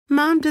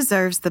Mom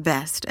deserves the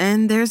best,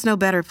 and there's no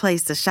better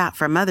place to shop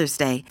for Mother's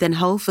Day than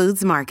Whole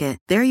Foods Market.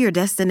 They're your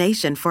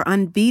destination for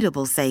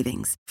unbeatable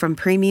savings, from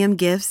premium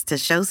gifts to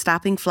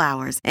show-stopping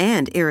flowers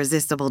and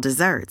irresistible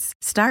desserts.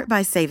 Start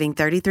by saving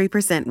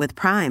 33% with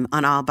Prime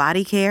on all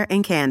body care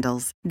and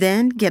candles.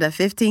 Then get a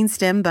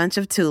 15-stem bunch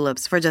of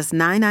tulips for just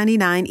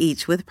 $9.99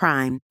 each with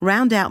Prime.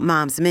 Round out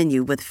Mom's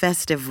menu with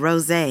festive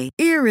rosé,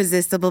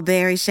 irresistible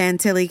berry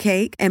chantilly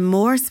cake, and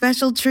more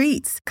special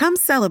treats. Come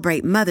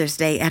celebrate Mother's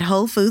Day at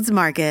Whole Foods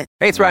Market.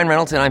 Hey, it's Ryan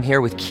Reynolds, and I'm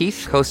here with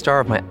Keith, co-star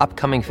of my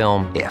upcoming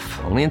film, If,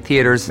 only in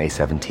theaters May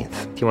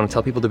 17th. Do you want to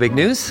tell people the big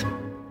news?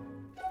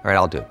 All right,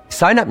 I'll do it.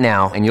 Sign up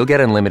now and you'll get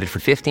unlimited for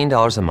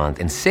 $15 a month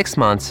and 6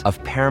 months of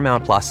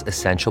Paramount Plus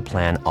Essential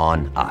Plan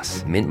on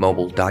us.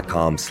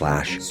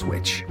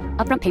 MintMobile.com/switch.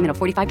 Upfront payment of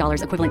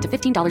 $45 equivalent to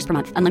 $15 per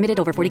month. Unlimited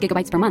over 40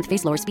 gigabytes per month.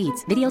 Face lower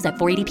speeds. Videos at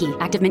 480p.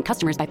 Active Mint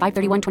customers by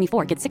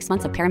 531.24 get 6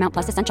 months of Paramount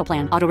Plus Essential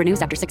Plan. Auto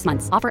renews after 6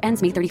 months. Offer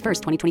ends May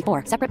 31st,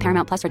 2024. Separate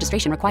Paramount Plus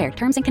registration required.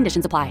 Terms and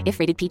conditions apply if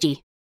rated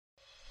PG.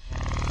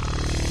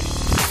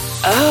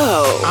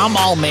 Oh. I'm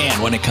all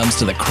man when it comes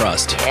to the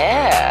crust.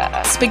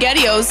 Yeah.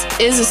 SpaghettiOs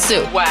is a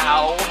soup.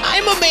 Wow.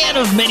 I'm a man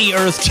of many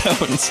earth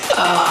tones.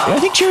 I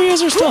think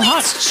Cheerios are still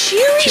hot.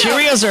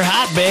 Cheerios are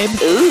hot, babe.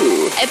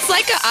 Ooh. It's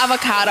like an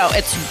avocado.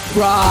 It's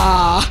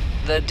raw.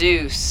 The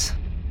Deuce.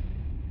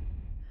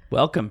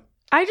 Welcome.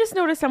 I just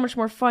noticed how much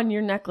more fun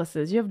your necklace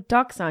is. You have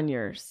ducks on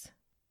yours.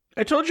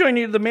 I told you I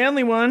needed the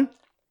manly one.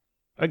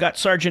 I got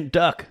Sergeant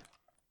Duck.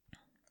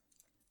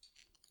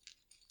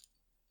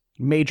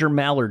 Major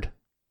Mallard.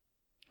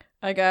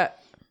 I got...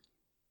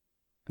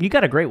 You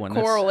got a great one.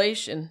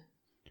 Correlation.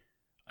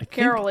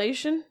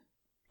 Correlation?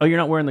 Oh, you're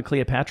not wearing the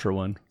Cleopatra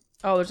one.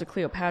 Oh, there's a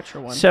Cleopatra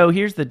one. So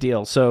here's the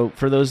deal. So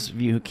for those of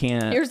you who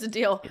can't... Here's the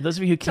deal. Those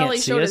of you who can't Tully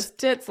see showed us, his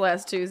tits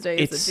last Tuesday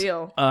is the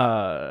deal.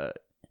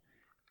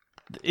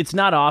 It's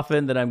not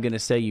often that I'm going to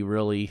say you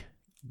really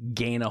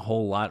gain a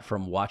whole lot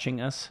from watching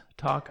us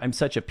talk. I'm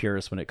such a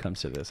purist when it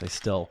comes to this. I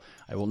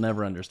will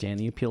never understand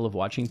the appeal of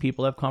watching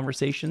people have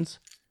conversations.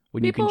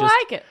 When People you can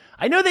just, like it.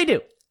 I know they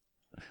do.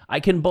 I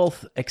can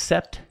both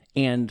accept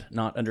and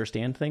not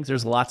understand things.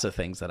 There's lots of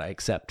things that I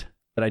accept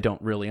that I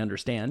don't really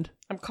understand.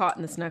 I'm caught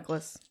in this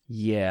necklace.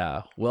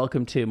 Yeah.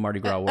 Welcome to Mardi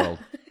Gras world.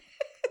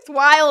 It's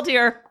wild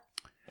here.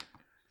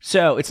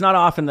 So it's not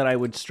often that I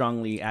would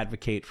strongly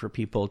advocate for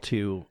people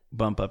to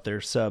bump up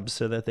their subs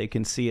so that they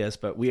can see us,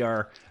 but we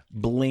are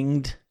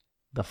blinged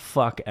the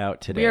fuck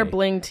out today. We are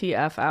bling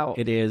TF out.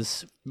 It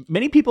is.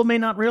 Many people may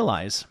not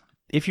realize,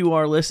 if you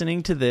are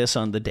listening to this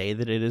on the day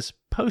that it is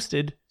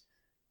posted,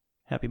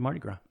 happy Mardi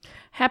Gras.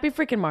 Happy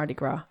freaking Mardi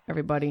Gras,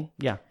 everybody.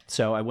 Yeah.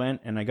 So I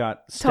went and I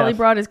got stuff. Tully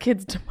brought his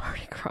kids to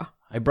Mardi Gras.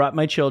 I brought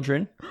my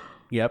children.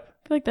 Yep. I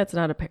feel like that's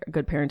not a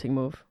good parenting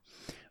move.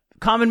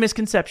 Common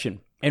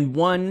misconception. And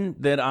one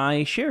that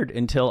I shared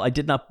until I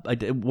did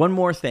one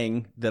more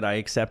thing that I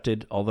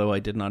accepted, although I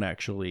did not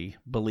actually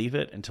believe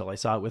it until I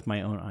saw it with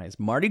my own eyes.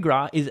 Mardi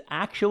Gras is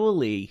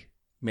actually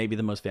maybe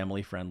the most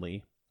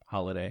family-friendly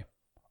holiday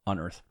on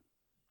Earth.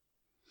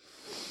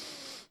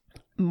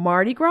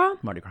 Mardi Gras?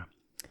 Mardi Gras.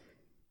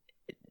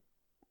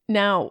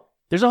 Now,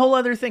 there's a whole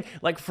other thing.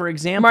 Like, for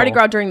example... Mardi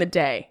Gras during the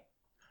day.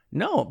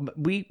 No,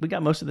 we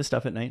got most of the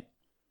stuff at night.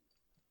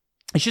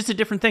 It's just a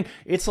different thing.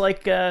 It's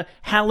like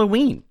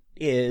Halloween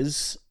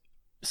is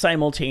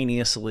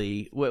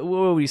simultaneously... What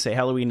would you say?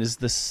 Halloween is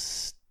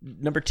the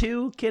number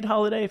 2 kid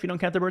holiday, if you don't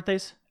count their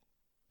birthdays?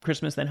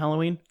 Christmas, then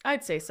Halloween?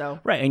 I'd say so.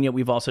 Right, and yet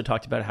we've also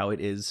talked about how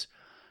it is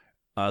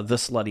the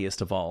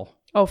sluttiest of all.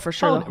 Oh, for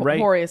sure. The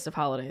hoariest of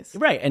holidays.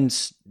 Right, and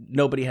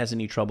nobody has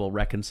any trouble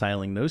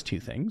reconciling those two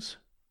things.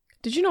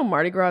 Did you know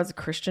Mardi Gras is a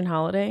Christian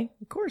holiday?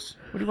 Of course.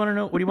 What do you want to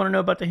know? What do you want to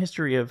know about the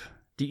history of...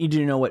 Do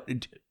you know what...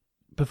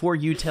 Before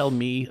you tell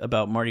me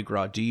about Mardi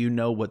Gras, do you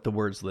know what the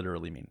words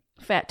literally mean?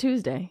 Fat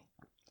Tuesday.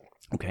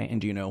 Okay,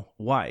 and do you know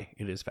why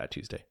it is Fat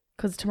Tuesday?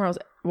 Because tomorrow's,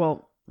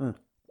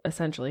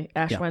 essentially,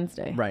 Ash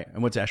Wednesday. Right,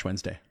 and what's Ash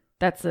Wednesday?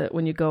 That's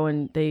when you go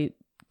and they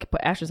put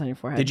ashes on your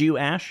forehead. Did you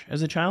ash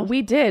as a child?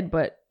 We did,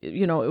 but,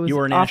 it was you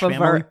were an off ash of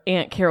family? our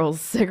Aunt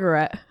Carol's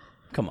cigarette.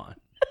 Come on.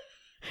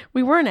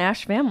 We were an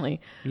ash family.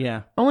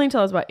 Yeah. Only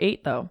until I was about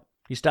 8, though.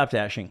 You stopped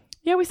ashing.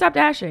 Yeah, we stopped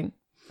ashing.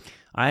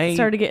 I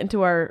started to get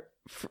into our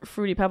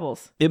Fruity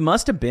Pebbles. It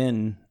must have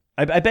been...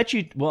 I bet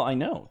you... Well, I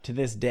know. To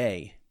this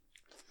day,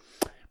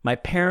 my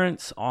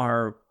parents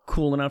are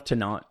cool enough to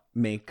not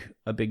make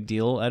a big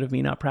deal out of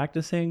me not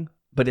practicing,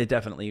 but it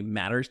definitely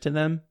matters to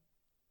them.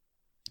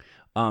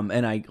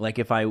 And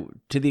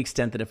to the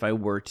extent that if I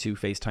were to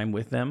FaceTime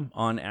with them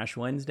on Ash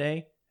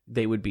Wednesday,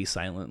 they would be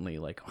silently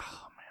like, oh man,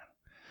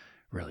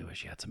 really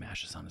wish he had some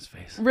ashes on his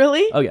face.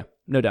 Really? Oh yeah,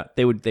 no doubt.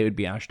 They would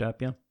be ashed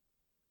up, yeah.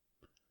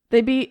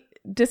 They'd be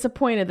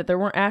disappointed that there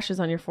weren't ashes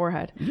on your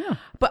forehead. Yeah.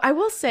 But I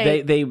will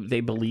say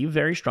they believe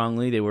very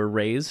strongly. They were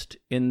raised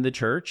in the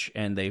church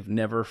and they've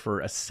never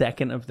for a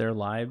second of their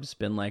lives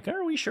been like,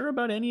 are we sure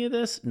about any of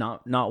this?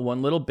 Not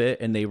one little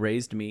bit. And they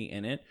raised me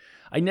in it.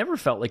 I never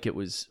felt like it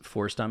was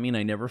forced on me, and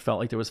I never felt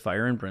like there was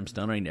fire and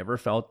brimstone. I never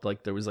felt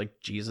like there was like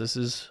Jesus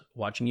is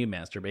watching you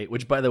masturbate,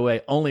 which by the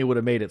way only would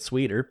have made it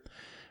sweeter.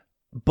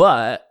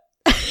 But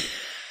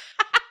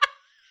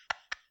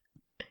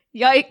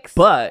Yikes.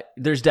 But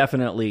there's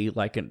definitely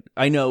like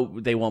I know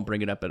they won't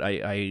bring it up, but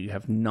I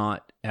have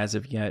not as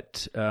of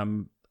yet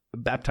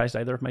baptized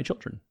either of my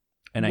children.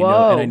 And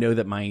I know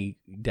that my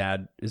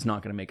dad is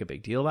not going to make a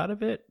big deal out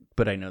of it,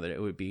 but I know that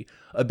it would be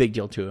a big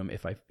deal to him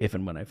if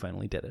and when I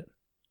finally did it.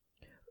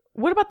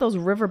 What about those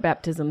river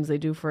baptisms they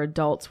do for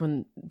adults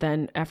when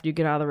then after you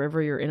get out of the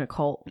river, you're in a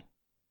cult?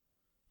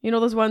 You know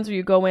those ones where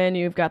you go in,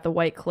 you've got the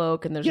white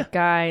cloak, and there's a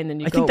guy, and then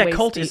you go. I think that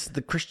cult is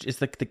the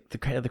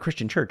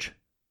Christian church.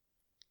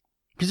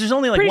 Because there's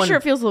only like Pretty sure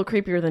it feels a little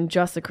creepier than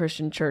just a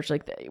Christian church.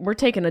 Like we're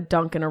taking a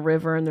dunk in a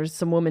river, and there's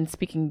some woman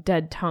speaking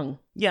dead tongue.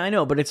 Yeah, I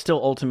know, but it's still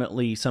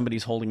ultimately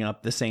somebody's holding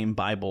up the same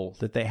Bible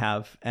that they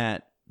have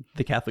at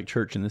the Catholic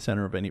Church in the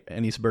center of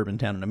any suburban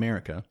town in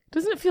America.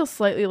 Doesn't it feel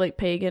slightly like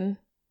pagan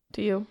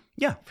to you?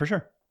 Yeah, for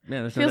sure.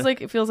 Yeah,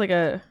 it feels like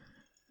a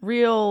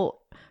real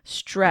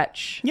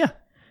stretch. Yeah.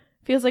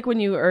 Feels like when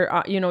you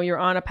are, you're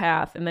on a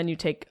path and then you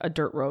take a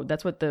dirt road.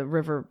 That's what the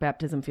river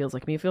baptism feels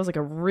like to me. It feels like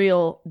a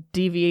real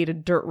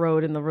deviated dirt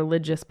road in the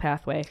religious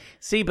pathway.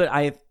 See, but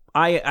I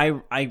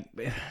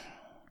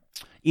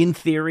in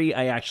theory,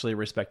 I actually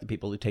respect the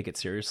people who take it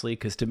seriously,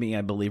 because to me,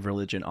 I believe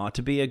religion ought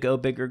to be a go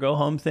big or go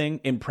home thing.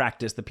 In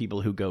practice, the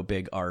people who go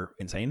big are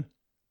insane.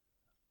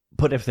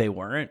 But if they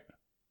weren't,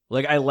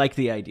 like, I like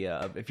the idea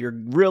of if you're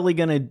really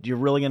gonna.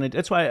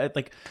 That's why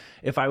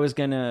if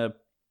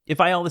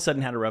I all of a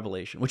sudden had a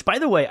revelation, which by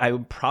the way,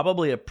 I'm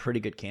probably a pretty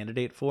good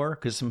candidate for,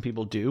 because some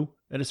people do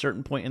at a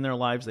certain point in their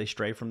lives, they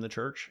stray from the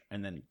church,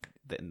 and then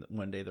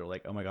one day they're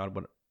like, oh my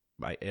God,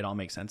 it all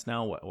makes sense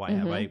now. Why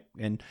have I?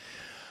 And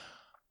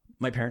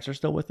my parents are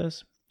still with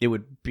us. It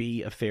would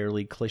be a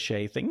fairly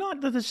cliche thing.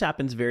 Not that this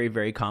happens very,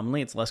 very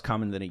commonly. It's less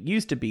common than it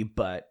used to be.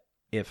 But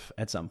if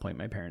at some point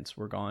my parents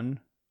were gone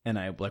and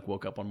I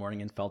woke up one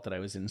morning and felt that I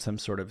was in some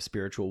sort of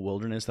spiritual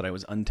wilderness, that I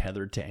was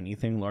untethered to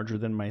anything larger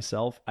than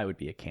myself, I would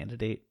be a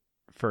candidate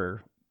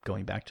for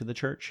going back to the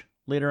church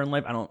later in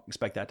life. I don't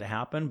expect that to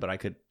happen, but I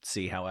could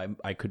see how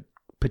I could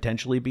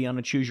potentially be on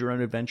a choose your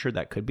own adventure.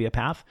 That could be a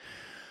path.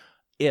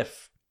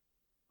 If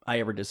I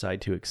ever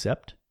decide to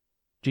accept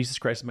Jesus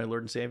Christ as my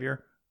Lord and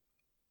Savior,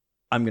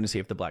 I'm going to see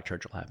if the Black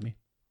Church will have me.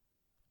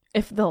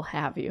 If they'll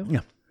have you.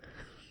 Yeah.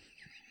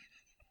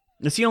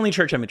 It's the only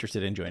church I'm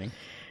interested in joining.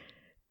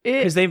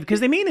 Because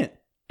they mean it.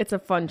 It's a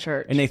fun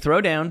church. And they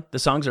throw down. The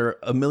songs are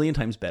a million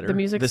times better. The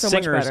music's so much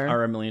better. The singers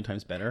are a million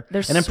times better.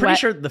 And I'm pretty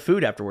sure the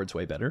food afterwards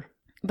way better.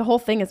 The whole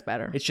thing is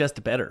better. It's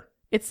just better.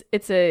 It's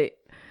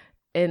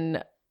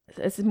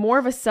more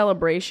of a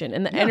celebration,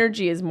 and the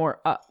energy is more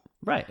up.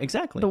 Right,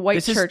 exactly. The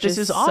white church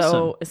is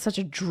awesome. It's such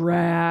a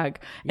drag.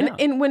 Yeah.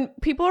 And when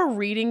people are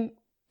reading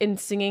and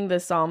singing the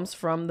Psalms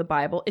from the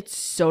Bible, it's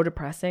so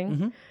depressing.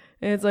 Mm-hmm.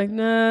 And it's like,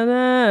 na,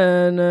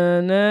 na,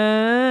 na,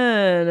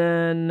 na,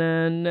 na,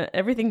 na, na.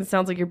 Everything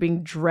sounds like you're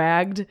being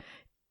dragged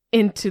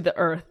into the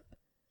earth.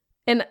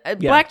 And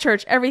Black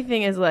church,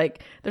 everything is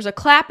like, there's a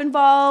clap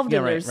involved,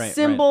 and there's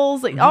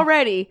cymbals. Like,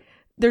 already,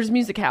 there's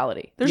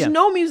musicality. There's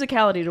no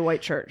musicality to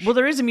white church. Well,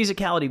 there is a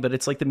musicality, but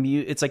it's like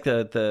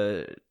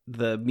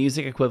the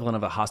music equivalent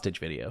of a hostage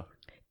video.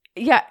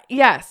 Yeah,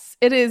 yes,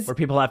 it is. Where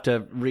people have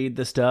to read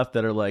the stuff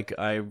that are like,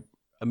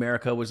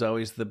 America was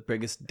always the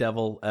biggest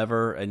devil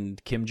ever,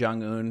 and Kim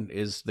Jong-un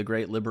is the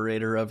great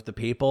liberator of the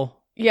people.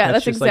 Yeah,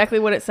 that's exactly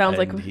what it sounds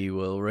like. And he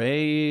will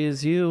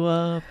raise you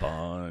up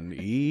on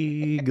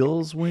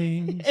eagle's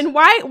wings. And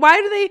why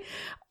do they...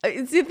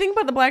 See, the thing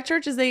about the Black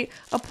church is they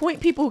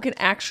appoint people who can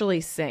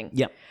actually sing.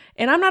 Yep.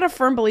 And I'm not a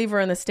firm believer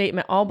in the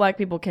statement, all Black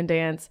people can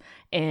dance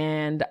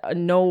and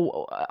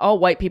no, all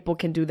white people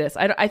can do this.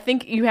 I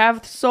think you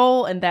have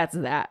soul, and that's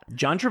that.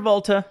 John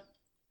Travolta.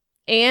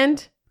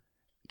 And...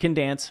 can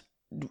dance.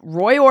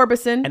 Roy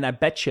Orbison. And I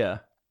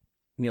betcha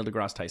Neil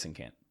deGrasse Tyson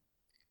can't.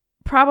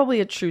 Probably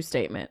a true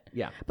statement.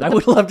 Yeah. But I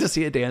would love to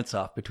see a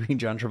dance-off between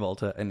John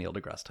Travolta and Neil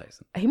deGrasse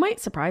Tyson. He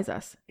might surprise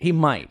us. He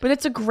might. But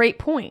it's a great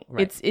point.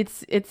 Right.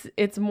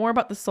 It's more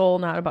about the soul,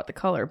 not about the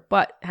color.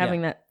 But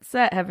having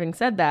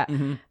said that,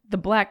 the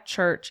Black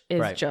church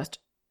is just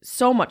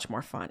so much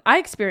more fun. I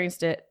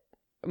experienced it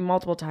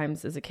multiple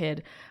times as a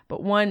kid,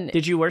 but one...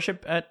 Did you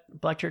worship at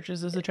Black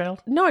churches as a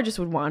child? No, I just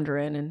would wander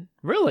in, and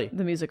really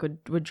the music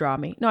would draw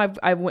me. No,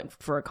 I went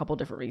for a couple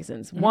different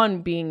reasons.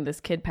 One being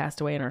this kid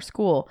passed away in our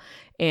school,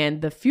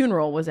 and the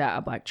funeral was at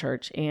a Black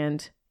church,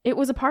 and it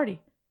was a party.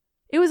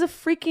 It was a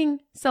freaking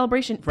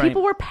celebration. Right.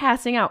 People were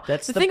passing out.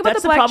 That's the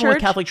problem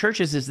with Catholic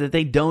churches, is that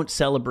they don't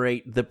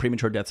celebrate the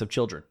premature deaths of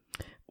children.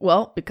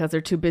 Well, because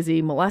they're too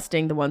busy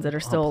molesting the ones that are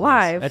still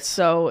alive,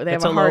 so they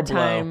have a hard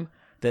time.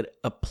 That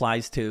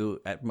applies to,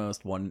 at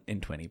most, 1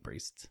 in 20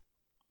 priests.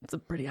 It's a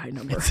pretty high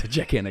number. It's a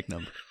gigantic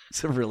number.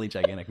 It's a really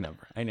gigantic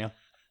number. I know.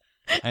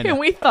 And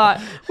we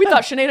thought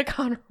Sinead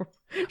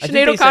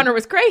O'Connor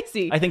was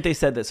crazy. I think they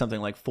said that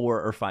something like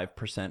 4 or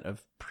 5%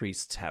 of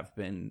priests have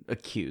been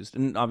accused.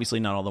 And obviously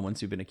not all the ones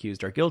who've been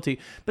accused are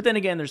guilty. But then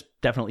again, there's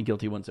definitely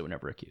guilty ones that were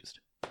never accused.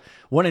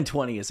 1 in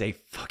 20 is a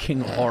fucking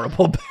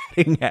horrible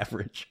batting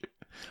average.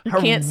 You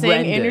can't sing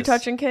and you're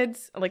touching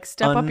kids. Like,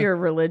 step up your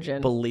religion.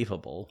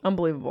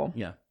 Unbelievable.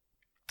 Yeah.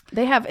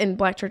 They have, in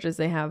black churches,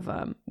 they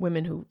have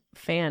women who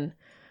fan,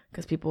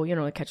 because people,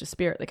 they catch a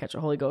spirit, they catch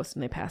a Holy Ghost,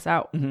 and they pass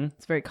out. Mm-hmm.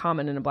 It's very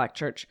common in a black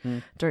church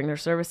during their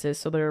services.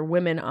 So there are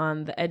women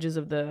on the edges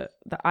of the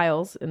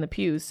aisles in the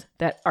pews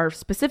that are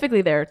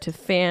specifically there to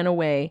fan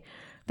away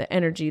the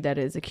energy that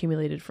is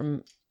accumulated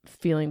from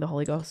feeling the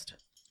Holy Ghost.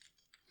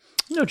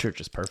 No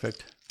church is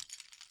perfect.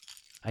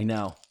 I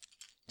know.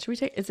 Should we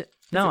take? Is it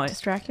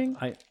distracting?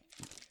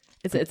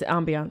 It's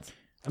ambiance.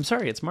 I'm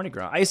sorry, it's Mardi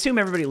Gras. I assume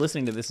everybody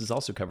listening to this is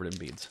also covered in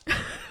beads.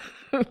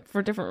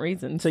 For different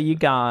reasons. So you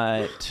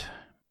got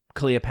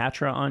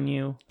Cleopatra on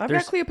you. I've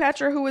got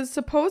Cleopatra, who is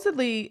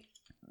supposedly,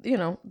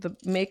 the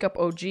makeup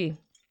OG.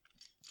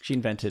 She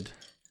invented.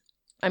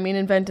 I mean,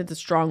 invented's a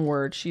strong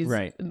word. She's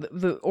right.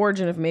 The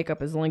origin of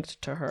makeup is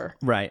linked to her.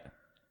 Right.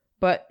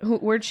 But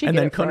where'd she get it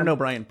from? And then Conan from?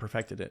 O'Brien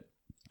perfected it.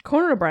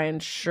 Conan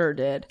O'Brien sure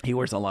did. He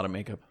wears a lot of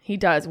makeup. He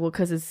does. Well,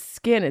 because his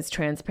skin is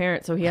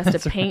transparent, so he has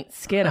to paint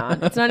skin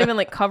on. It's not even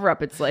like cover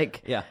up. It's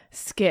like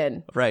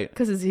skin. Right.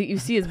 Because you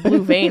see his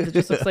blue veins. It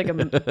just looks like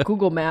a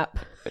Google map.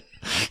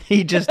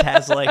 He just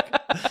has like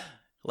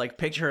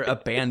picture a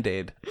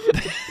Band-Aid.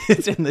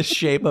 It's in the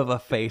shape of a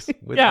face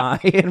with eye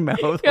and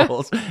mouth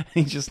holes.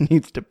 He just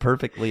needs to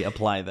perfectly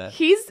apply that.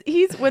 He's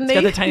when He's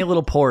got the tiny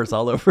little pores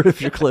all over it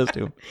if you're close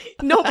to him.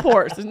 No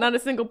pores. There's not a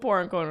single pore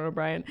on Conan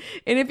O'Brien.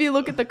 And if you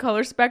look at the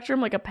color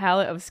spectrum, like a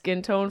palette of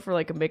skin tone for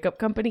like a makeup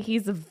company,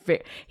 he's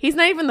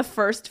not even the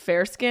first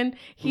fair skin.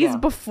 He's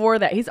before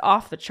that. He's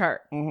off the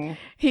chart. Mm-hmm.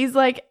 He's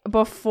like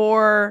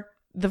before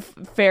the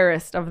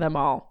fairest of them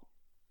all.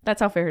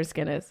 That's how fair his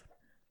skin is.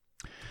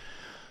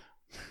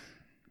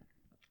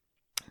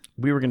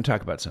 We were going to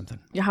talk about something.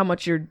 Yeah, how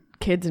much your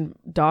kids and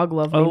dog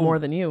love me more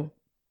than you.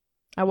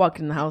 I walked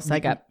in the house, I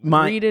got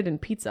greeted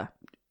and pizza.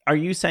 Are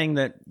you saying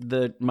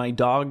that my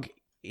dog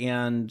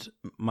and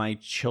my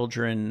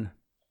children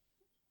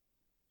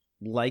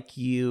like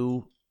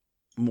you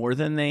more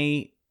than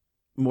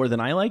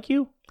I like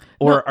you?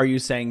 Or are you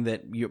saying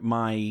that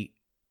my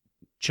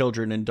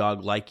children and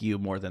dog like you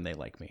more than they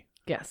like me?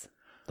 Yes,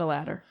 the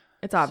latter.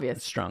 It's obvious.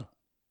 It's strong.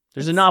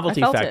 There's a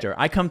novelty factor.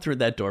 I come through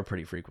that door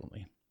pretty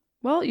frequently.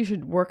 Well, you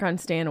should work on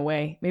staying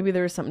away. Maybe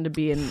there's something to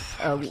be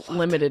a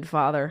limited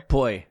father.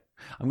 Boy,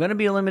 I'm going to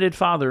be a limited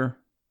father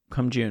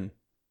come June.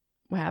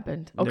 What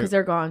happened? Oh, because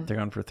they're gone. They're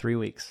gone for 3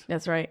 weeks.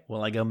 That's right.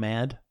 Will I go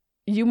mad?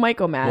 You might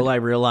go mad. Will I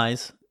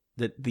realize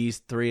that these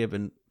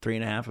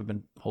 3.5 have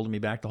been holding me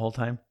back the whole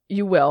time?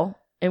 You will.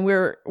 And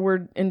we're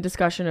in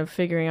discussion of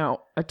figuring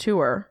out a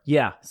tour.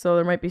 Yeah. So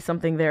there might be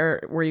something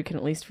there where you can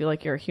at least feel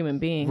like you're a human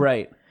being.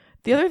 Right.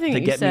 The other thing to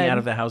get me out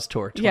of the house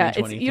tour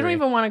 2023. Yeah, you don't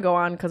even want to go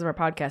on because of our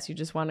podcast. You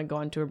just want to go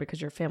on tour because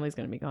your family's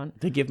going to be gone.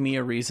 To give me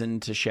a reason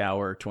to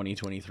shower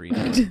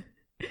 2023.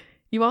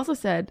 You also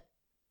said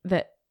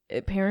that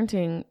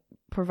parenting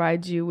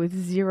provides you with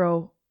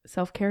 0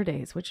 self-care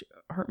days, which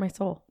hurt my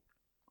soul.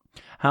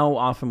 How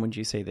often would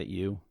you say that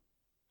you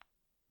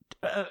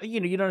don't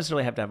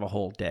necessarily have to have a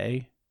whole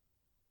day.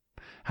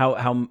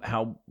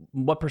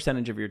 What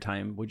percentage of your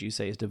time would you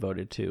say is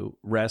devoted to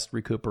rest,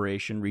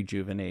 recuperation,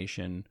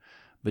 rejuvenation,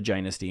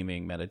 vagina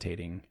steaming,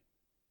 meditating?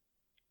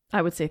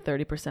 I would say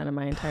 30% of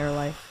my entire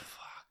life.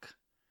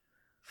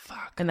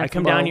 Fuck. And I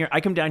come down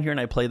here and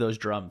I play those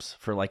drums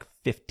for like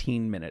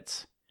 15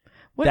 minutes.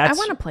 I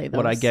want to play those.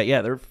 What I get.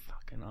 Yeah, they're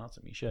fucking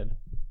awesome. You should.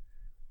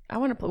 I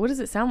want to play. What does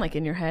it sound like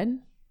in your head?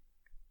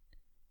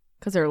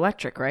 Because they're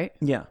electric, right?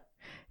 Yeah.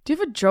 Do you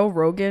have a Joe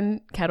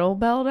Rogan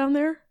kettlebell down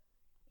there?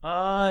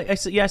 I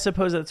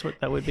suppose that's what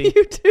that would be.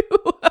 You do.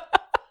 I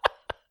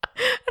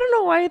don't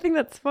know why I think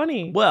that's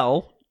funny.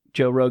 Well,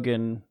 Joe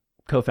Rogan,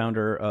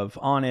 co-founder of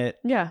On It,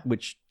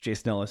 which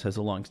Jason Ellis has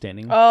a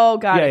long-standing. Oh,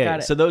 got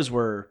it. So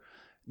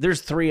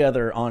there's 3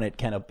 other On It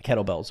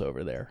kettlebells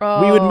over there.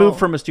 Oh. We would move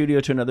from a studio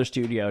to another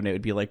studio, and it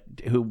would be like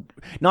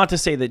not to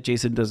say that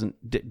Jason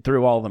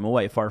threw all of them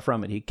away. Far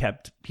from it.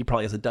 He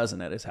probably has a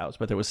dozen at his house,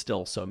 but there was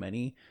still so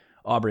many.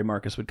 Aubrey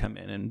Marcus would come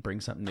in and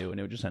bring something new, and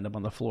it would just end up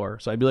on the floor.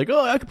 So I'd be like,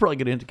 I could probably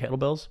get into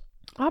kettlebells.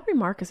 Aubrey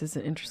Marcus is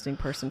an interesting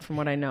person from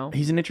what I know.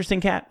 He's an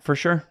interesting cat, for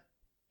sure.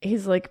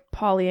 He's like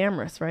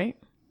polyamorous, right?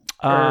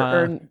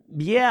 Yes.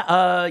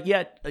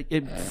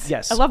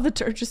 I love the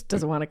term. Just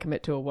doesn't want to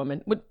commit to a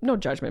woman. No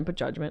judgment, but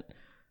judgment.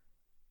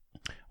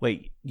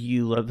 Wait,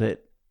 you love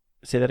it.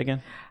 Say that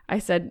again. I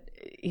said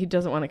he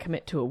doesn't want to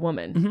commit to a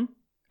woman. Mm-hmm.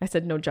 I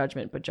said no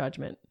judgment, but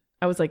judgment.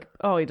 I was like,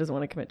 he doesn't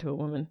want to commit to a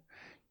woman.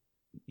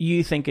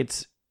 You think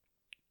it's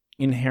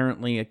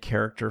inherently a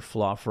character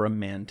flaw for a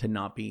man to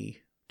not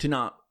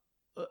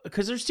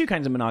because there's 2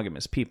 kinds of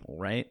monogamous people,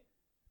 right?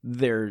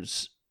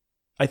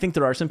 I think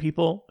there are some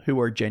people who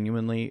are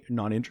genuinely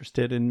not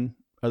interested in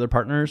other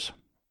partners.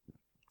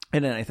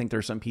 And then I think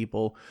there's some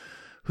people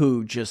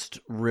who just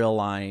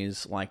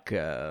realize like,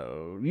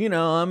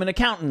 I'm an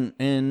accountant,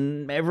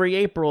 and every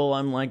April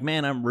I'm like,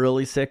 man, I'm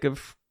really sick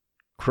of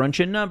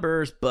crunching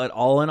numbers, but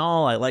all in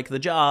all, I like the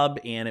job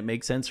and it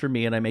makes sense for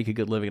me and I make a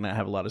good living and I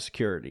have a lot of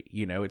security.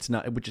 It's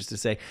not, which is to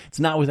say, it's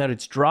not without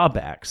its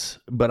drawbacks,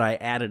 but I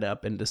add it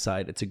up and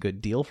decide it's a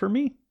good deal for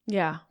me.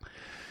 Yeah.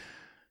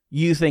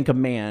 You think a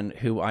man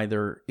who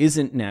either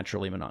isn't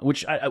naturally monogamous,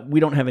 which we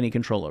don't have any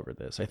control over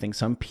this. I think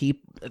some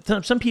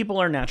people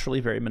are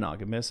naturally very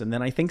monogamous. And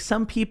then I think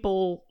some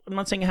people, I'm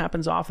not saying it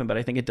happens often, but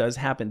I think it does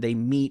happen. They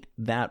meet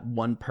that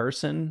one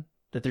person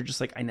that they're just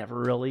like, I never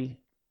really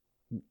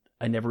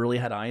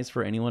had eyes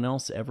for anyone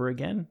else ever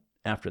again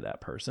after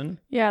that person.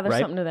 Yeah, there's right?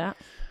 something to that.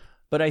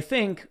 But I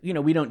think,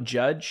 we don't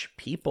judge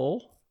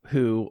people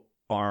who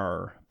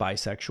are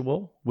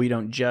bisexual. We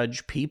don't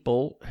judge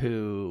people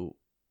who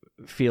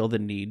feel the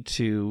need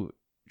to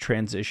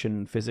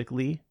transition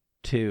physically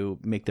to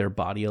make their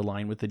body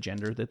align with the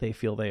gender that they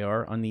feel they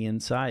are on the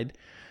inside.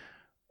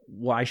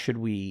 Why should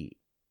we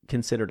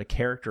consider it a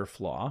character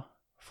flaw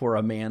for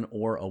a man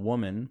or a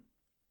woman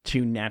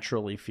to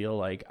naturally feel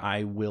like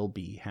I will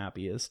be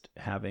happiest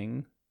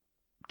having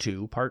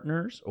 2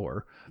 partners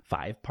or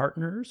 5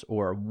 partners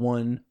or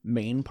one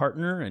main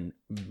partner and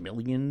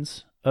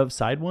millions of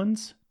side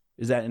ones?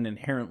 Is that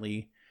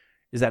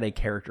a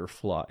character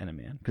flaw in a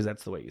man? Because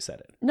that's the way you said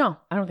it. No,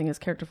 I don't think it's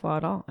character flaw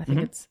at all. I think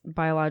it's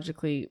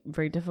biologically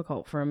very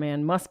difficult for a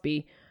man, must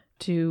be,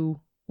 to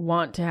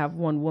want to have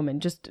one woman,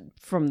 just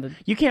from the...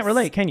 You can't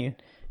relate, can you?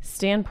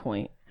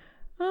 Standpoint.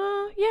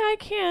 Yeah, I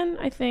can,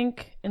 I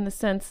think, in the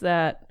sense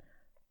that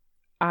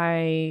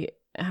I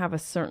have a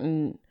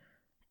certain,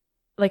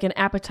 like an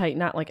appetite,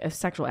 not like a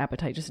sexual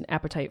appetite, just an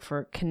appetite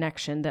for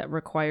connection that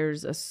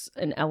requires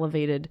an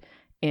elevated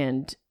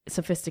and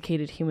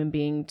sophisticated human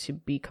being to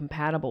be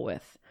compatible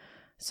with.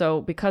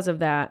 So because of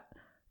that,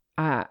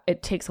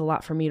 it takes a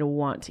lot for me to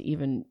want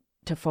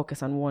to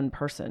focus on one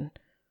person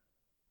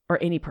or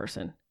any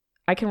person.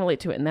 I can relate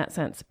to it in that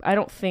sense. I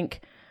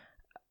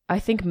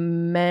think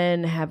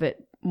men have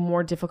it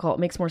more difficult.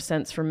 It makes more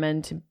sense for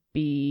men to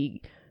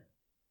be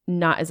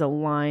not as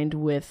aligned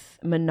with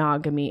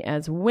monogamy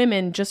as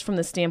women, just from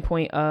the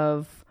standpoint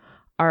of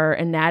our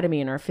anatomy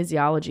and our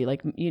physiology.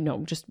 Like,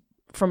 just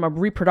from a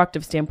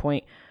reproductive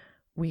standpoint,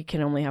 we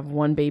can only have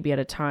one baby at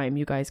a time.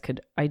 You guys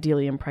could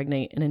ideally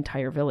impregnate an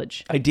entire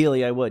village.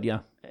 Ideally, I would, yeah.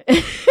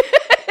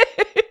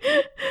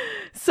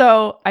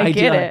 So I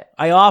get it.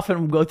 I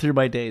often go through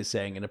my days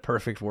saying, in a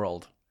perfect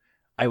world,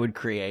 I would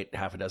create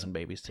 6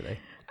 babies today.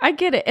 I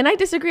get it. And I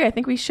disagree. I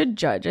think we should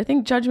judge. I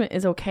think judgment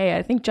is okay.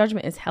 I think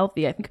judgment is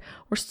healthy. I think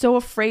we're so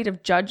afraid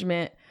of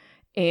judgment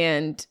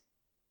and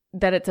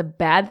that it's a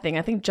bad thing.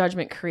 I think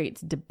judgment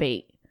creates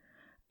debate.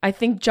 I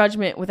think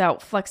judgment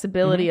without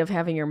flexibility of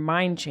having your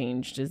mind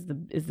changed is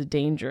the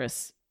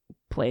dangerous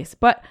place.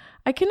 But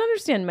I can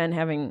understand men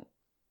having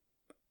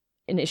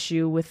an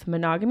issue with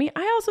monogamy.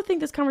 I also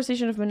think this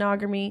conversation of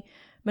monogamy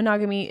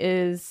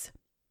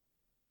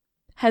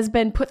has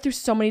been put through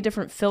so many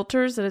different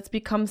filters that it's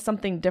become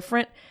something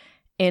different.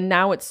 And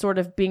now it's sort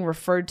of being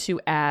referred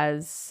to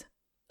as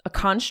a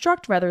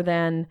construct rather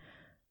than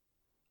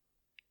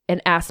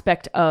an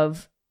aspect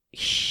of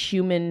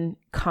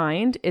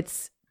humankind.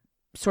 It's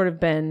sort of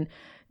been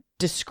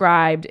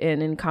described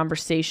in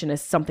conversation as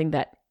something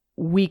that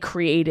we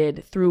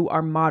created through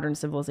our modern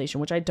civilization,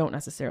 which I don't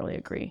necessarily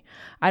agree.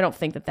 I don't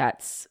think that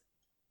that's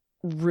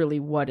really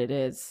what it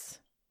is.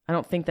 I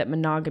don't think that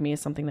monogamy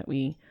is something that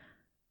we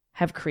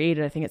have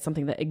created. I think it's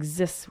something that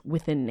exists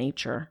within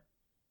nature.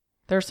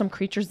 There are some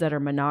creatures that are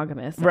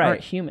monogamous that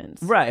aren't humans.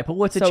 Right, but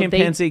what's a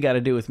chimpanzee got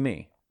to do with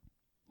me?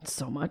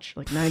 So much,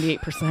 like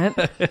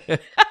 98%.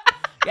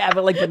 Yeah,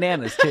 but like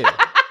bananas too.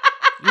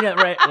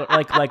 Right?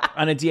 Like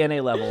on a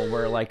DNA level,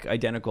 we're like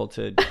identical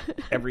to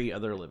every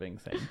other living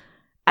thing.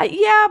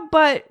 Yeah,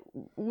 but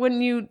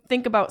when you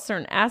think about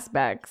certain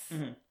aspects,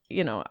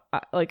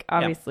 like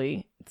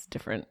obviously it's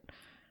different.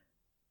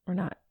 We're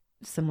not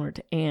similar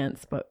to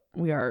ants, but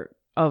we are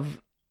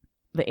of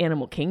the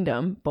animal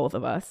kingdom, both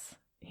of us,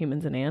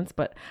 humans and ants.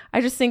 But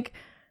I just think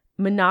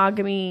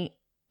monogamy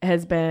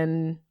has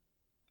been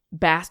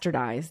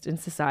bastardized in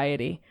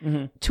society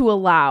to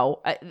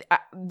allow,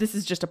 this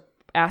is just an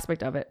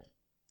aspect of it,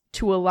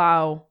 to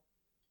allow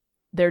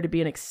there to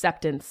be an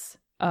acceptance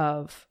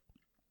of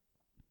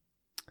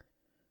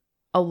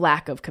a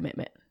lack of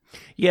commitment.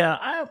 Yeah,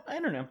 I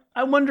don't know.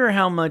 I wonder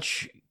how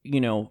much,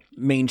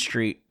 Main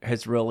Street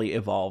has really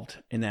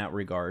evolved in that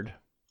regard.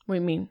 What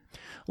do you mean?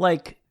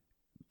 Like,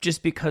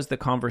 just because the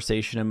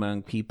conversation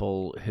among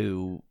people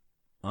who,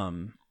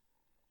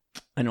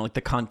 like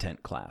the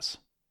content class,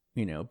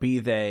 be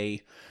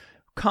they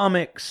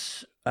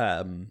comics,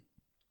 podcasters,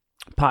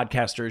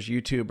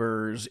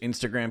 YouTubers,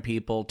 Instagram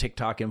people,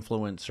 TikTok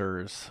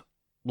influencers,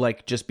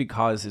 like just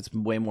because it's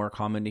way more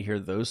common to hear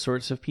those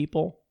sorts of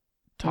people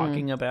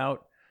talking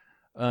about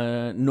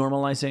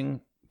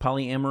normalizing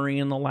polyamory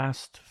in the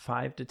last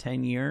 5 to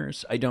 10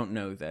 years. I don't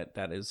know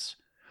that is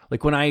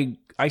like when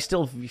I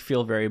still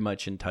feel very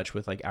much in touch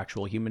with like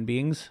actual human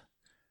beings.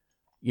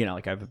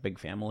 Like I have a big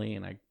family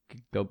and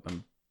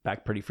I'm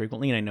back pretty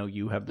frequently, and I know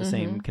you have the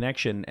same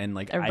connection. And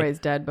like everybody's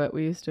dead, but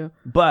we used to.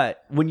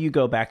 But when you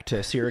go back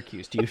to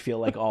Syracuse, do you feel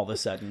like all of a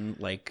sudden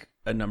like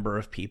a number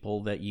of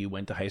people that you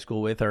went to high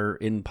school with are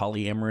in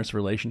polyamorous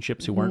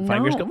relationships who weren't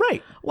 5 years ago.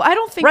 Right. Well, I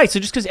don't think... Right. So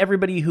just because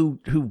everybody who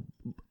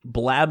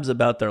blabs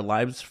about their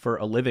lives for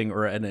a living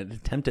or an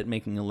attempt at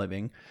making a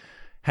living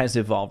has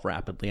evolved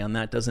rapidly, and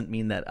that doesn't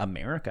mean that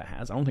America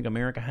has. I don't think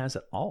America has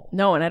at all.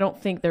 No, and I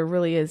don't think there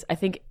really is. I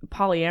think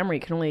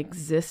polyamory can only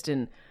exist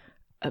in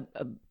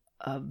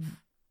a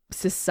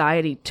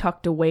society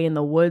tucked away in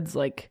the woods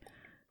like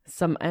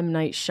some M.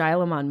 Night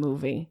Shyamalan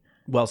movie.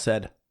 Well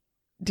said.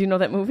 Do you know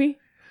that movie?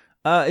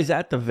 Is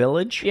that The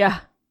Village? Yeah.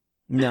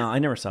 No, I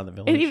never saw The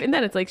Village. And even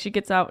then, it's like she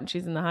gets out and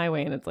she's in the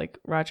highway and it's like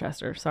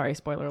Rochester. Sorry,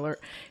 spoiler alert.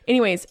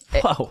 Anyways,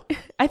 Whoa.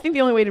 I think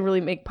the only way to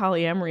really make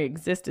polyamory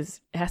exist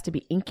is it has to be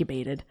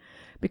incubated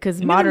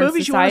because modern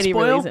society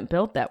really isn't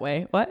built that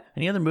way. What?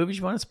 Any other movies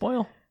you want to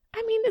spoil?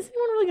 I mean, is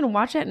anyone really going to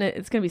watch that and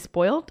it's going to be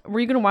spoiled? Were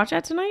you going to watch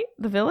that tonight?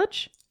 The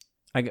Village?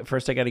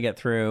 First, I got to get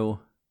through.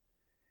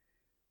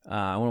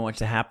 I want to watch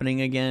The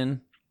Happening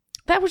again.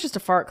 That was just a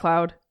fart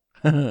cloud.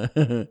 Why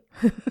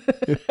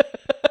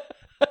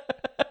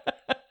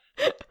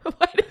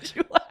did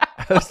you laugh?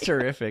 That was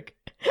terrific.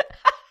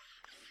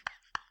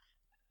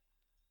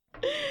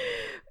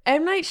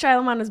 M. Night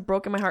Shyamalan has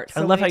broken my heart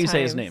so I love many how you times.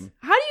 say his name.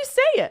 How do you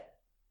say it?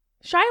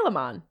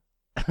 Shyamalan.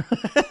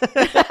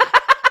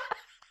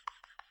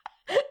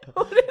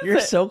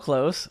 You're so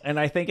close. And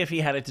I think if he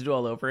had it to do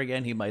all over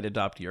again, he might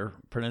adopt your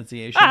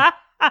pronunciation.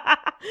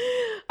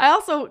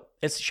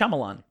 It's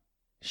Shyamalan.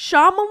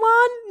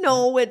 Shyamalan?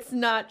 No, it's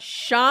not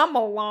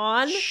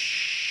Shyamalan.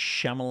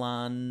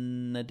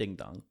 Shyamalan ding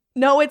dong.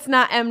 No, it's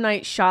not M.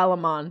 Night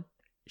Shyamalan.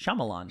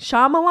 Shyamalan.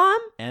 Shyamalan?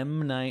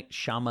 M. Night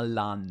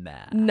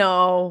Shyamalan.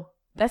 No,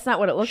 that's not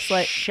what it looks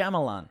like.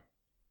 Shyamalan.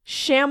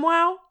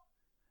 ShamWow?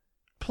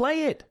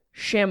 Play it.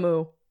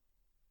 Shamu.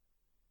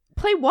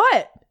 Play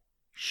what?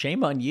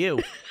 Shame on you.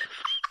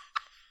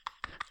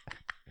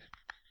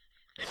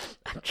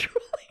 I'm trolling.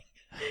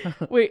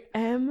 Wait,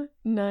 M.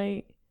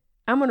 Night.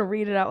 I'm going to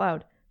read it out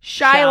loud.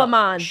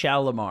 Shyamalan.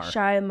 Shalimar.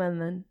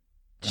 Shyamalan.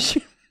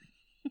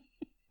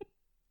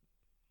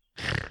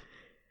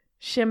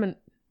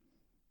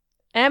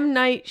 M.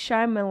 Night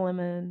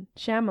Shyamalan.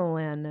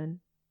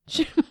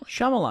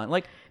 Shyamalan.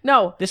 Like,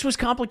 no. this was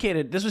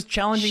complicated. This was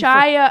challenging.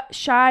 M.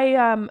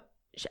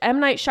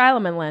 Night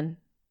Shyamalan.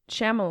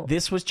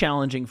 This was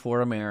challenging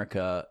for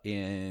America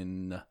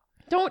in...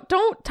 Don't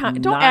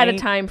add a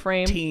time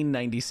frame.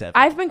 1997.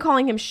 I've been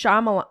calling him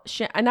Shyamalan.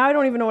 Now I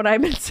don't even know what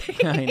I've been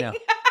saying. I know.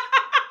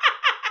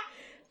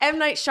 M.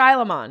 Night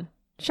Shyamalan.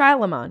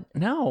 Shyamalan.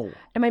 No.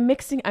 Am I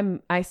mixing?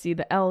 I see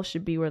the L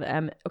should be where the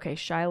M. Okay,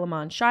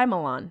 Shyamalan.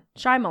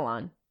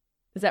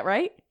 Is that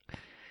right?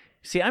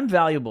 See, I'm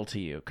valuable to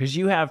you because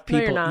you have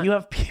people. No, you're not. You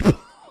have people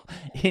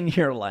in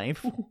your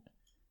life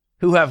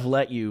who have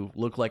let you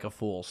look like a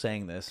fool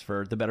saying this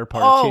for the better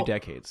part of 2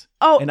 decades.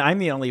 Oh, and I'm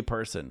the only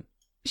person.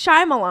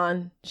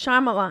 Shyamalan.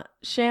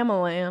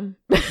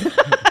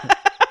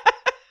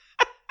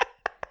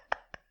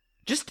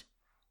 Just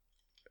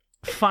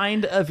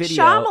find a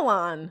video.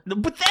 Shyamalan.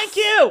 But thank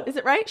you. Is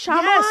it right?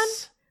 Shyamalan?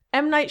 Yes.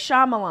 M. Night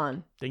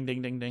Shyamalan. Ding,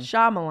 ding, ding, ding.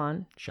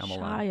 Shyamalan.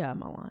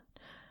 Shyamalan.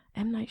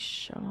 M. Night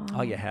Shyamalan.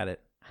 Oh, you had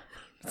it.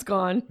 It's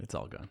gone. It's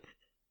all gone.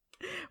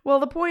 Well,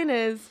 the point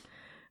is,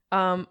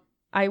 I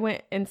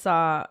went and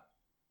saw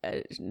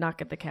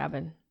Knock at the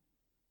Cabin.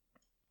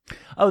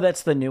 Oh,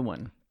 that's the new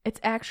one. It's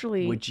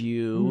actually would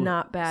you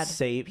not bad.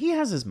 He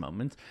has his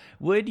moments.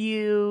 Would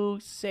you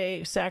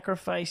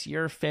sacrifice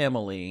your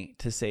family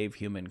to save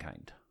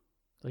humankind?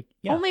 Like,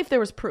 yeah. Only if there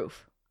was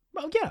proof.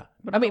 Well, yeah.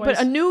 But but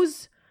a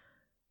news,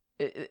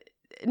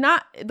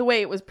 not the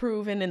way it was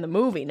proven in the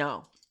movie.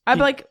 No, I'd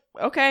be like,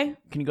 okay.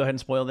 Can you go ahead and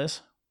spoil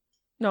this?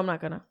 No, I'm not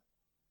gonna.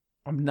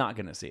 I'm not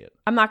gonna see it.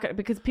 I'm not gonna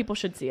because people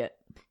should see it.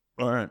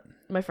 All right.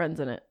 My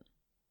friend's in it.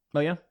 Oh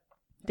yeah.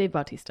 Dave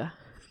Bautista.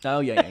 Oh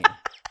yeah.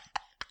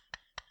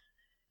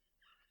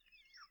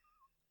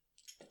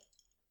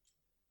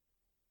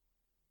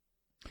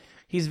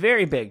 He's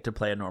very big to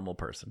play a normal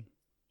person.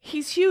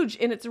 He's huge,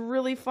 and it's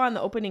really fun.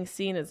 The opening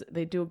scene is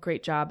they do a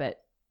great job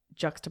at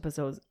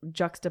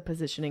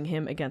juxtapositioning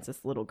him against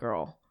this little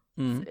girl.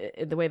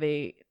 Mm-hmm. The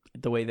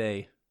way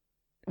they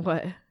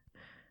what?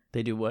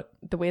 They do what?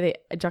 The way they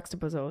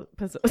juxtapose.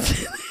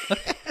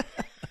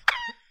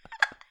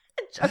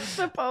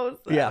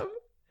 Juxtapose them. Yeah.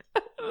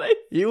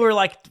 You were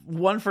like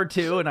 1 for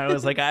 2, and I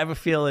was like, I have a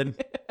feeling.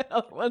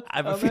 I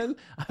have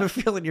a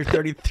feeling you're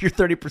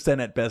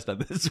 30% at best on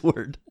this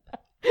word.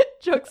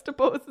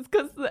 Juxtapose is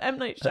because the M.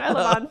 Night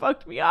Shyamalan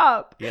fucked me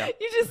up. Yeah.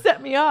 You just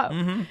set me up.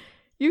 Mm-hmm.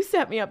 You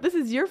set me up. This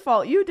is your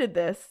fault. You did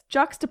this.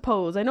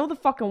 Juxtapose. I know the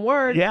fucking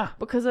word. Yeah.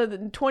 Because of the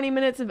 20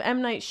 minutes of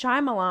M. Night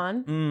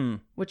Shyamalan,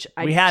 which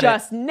I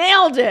just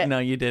nailed it. No,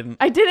 you didn't.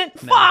 I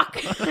didn't. No.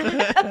 Fuck.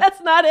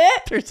 That's not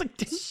it. There's like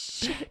two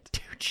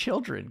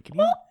children. Can you?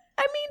 Well,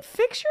 I mean,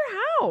 fix your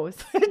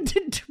house.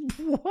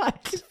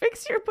 What?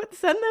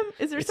 Send them.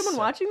 Is there someone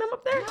watching them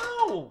up there?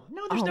 No,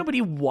 there's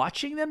nobody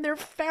watching them. They're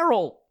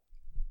feral.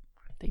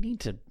 They need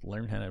to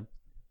learn how to.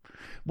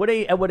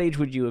 At what age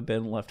would you have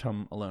been left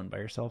home alone by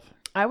yourself?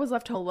 I was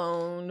left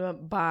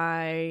alone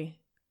by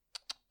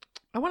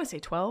I want to say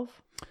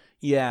 12.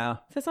 Yeah.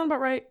 Does that sound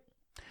about right?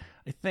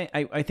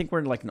 I think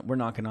we're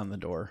knocking on the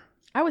door.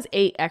 I was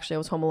 8, actually. I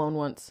was home alone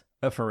once.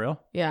 Oh, for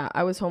real? Yeah,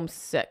 I was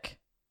homesick.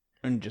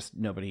 And just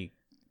nobody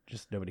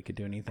could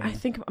do anything. I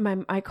think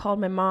I called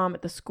my mom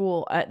at the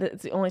school.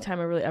 It's the only time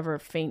I really ever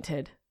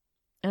fainted.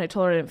 And I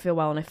told her I didn't feel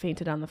well, and I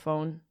fainted on the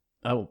phone.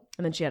 Oh.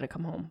 And then she had to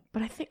come home.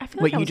 But I feel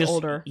like I was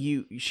older.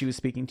 She was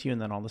speaking to you,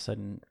 and then all of a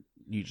sudden,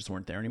 you just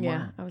weren't there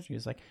anymore? Yeah. She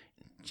was like,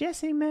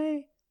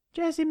 Jessimae,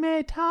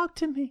 talk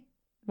to me.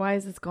 Why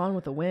is this Gone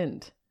with the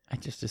Wind? I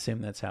just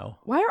assume that's how.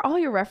 Why are all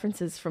your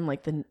references from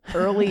like the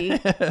early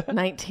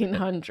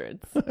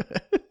 1900s?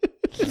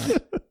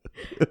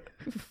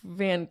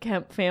 Van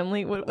Kemp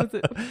family. What was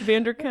it?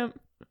 Vanderkemp?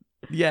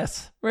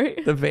 Yes.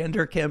 Right? The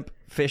Vanderkemp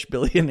fish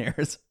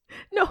billionaires.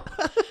 No.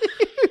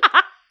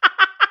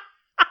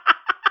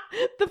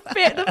 The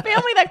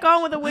family that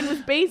Gone with the Wind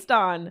was based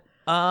on.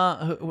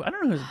 I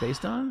don't know who it's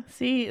based on.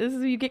 See, this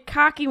is you get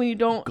cocky when you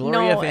don't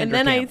Gloria know, and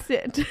then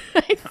Vanderkamp.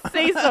 I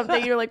say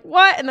something, you're like,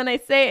 what? And then I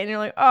say it, and you're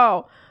like,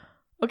 oh,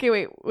 okay,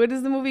 wait, what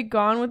is the movie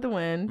Gone with the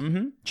Wind?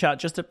 Mm-hmm. Shot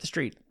just up the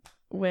street.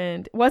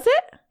 Wind. Was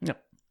it? No.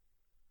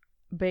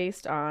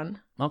 Based on?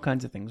 All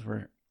kinds of things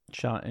were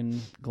shot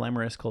in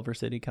glamorous Culver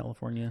City,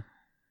 California.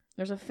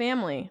 There's a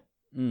family.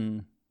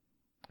 Mm.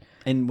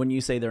 And when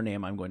you say their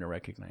name, I'm going to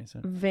recognize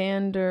it.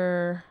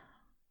 Vanderbeek.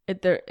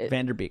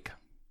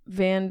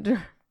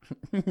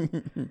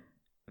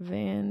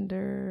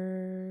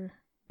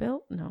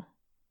 Vanderbilt? No.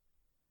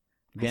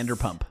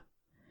 Vanderpump.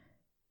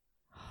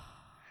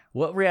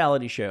 What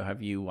reality show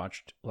have you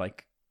watched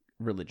like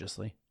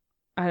religiously?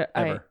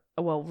 Ever?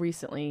 Well,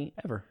 recently.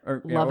 Ever?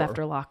 Love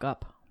After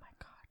Lockup. Oh my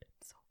God,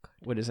 it's so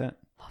good. What is that?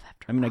 Love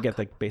After I mean, Lockup. I get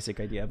the basic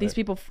idea. These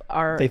people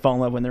are. They fall in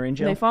love when they're in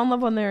jail. They fall in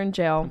love when they're in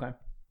jail. Okay.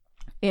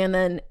 And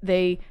then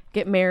they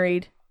get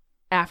married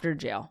after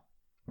jail.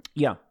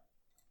 Yeah.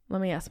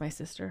 Let me ask my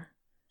sister.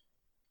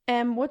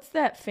 What's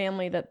that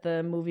family that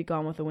the movie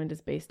Gone with the Wind is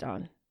based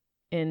on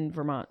in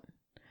Vermont?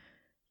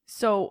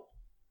 So,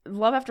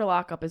 Love After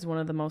Lockup is one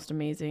of the most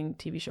amazing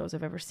TV shows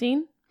I've ever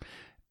seen.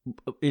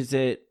 Is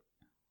it,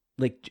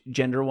 like,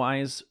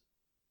 gender-wise,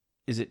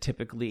 is it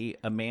typically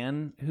a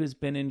man who's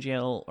been in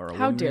jail or a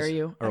woman? How dare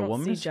you? Or I a don't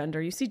woman? see gender.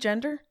 You see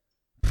gender?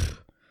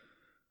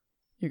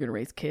 You're going to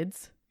raise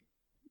kids?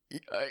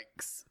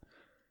 Yikes.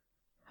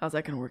 How's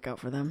that going to work out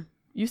for them?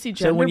 You see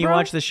gender, so when you bro?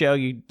 watch the show,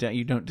 you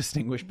don't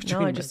distinguish between.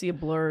 No, I just see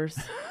blurs.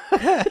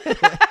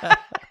 I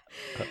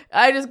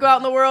just go out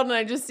in the world and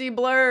I just see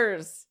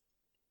blurs.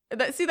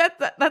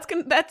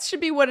 That should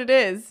be what it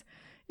is.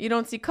 You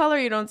don't see color,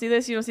 you don't see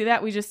this, you don't see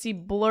that. We just see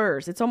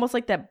blurs. It's almost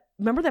like that.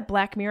 Remember that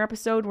Black Mirror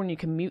episode when you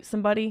can mute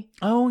somebody?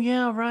 Oh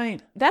yeah,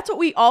 right. That's what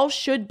we all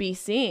should be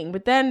seeing.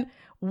 But then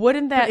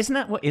wouldn't that? But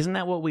isn't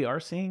that what we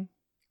are seeing?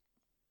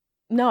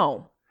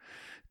 No.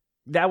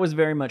 That was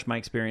very much my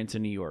experience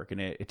in New York,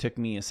 and it took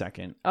me a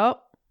second.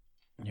 Oh.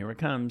 Here it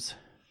comes.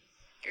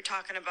 You're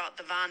talking about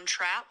the Von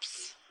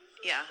Trapps?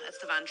 Yeah, it's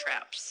the Von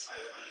Trapps.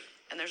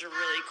 And there's a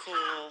really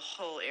cool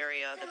whole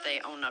area that they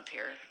own up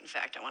here. In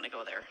fact, I want to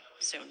go there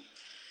soon.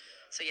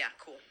 So yeah,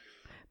 cool.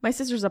 My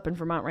sister's up in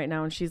Vermont right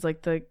now, and she's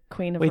like the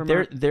queen of Wait,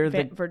 Vermont. they're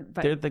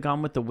the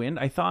Gone with the Wind?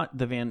 I thought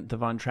the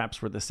Von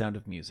Trapps were the Sound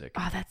of Music.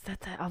 Oh, that's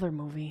that other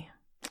movie.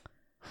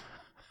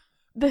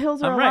 The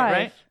Hills Are I'm Alive.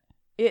 right?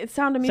 It's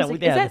Sound of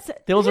Music. Yeah, Is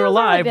that the Hills Are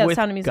Alive Yeah, with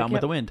Sound of Music. Gone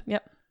with the Wind.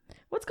 Yep.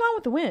 What's Gone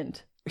with the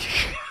Wind?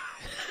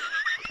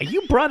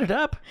 You brought it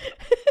up.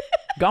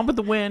 Gone with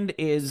the Wind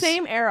is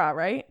Same era,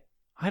 right?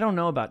 I don't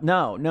know about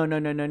no.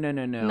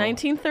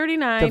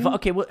 1939.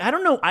 Okay, well, I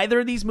don't know either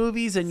of these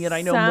movies, and yet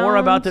I know more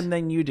about them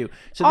than you do.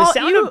 So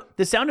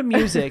the Sound of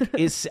Music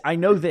is I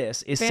know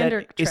this is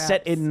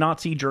set in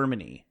Nazi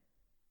Germany,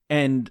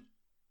 and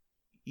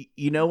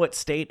you know what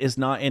state is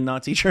not in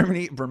Nazi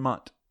Germany?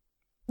 Vermont.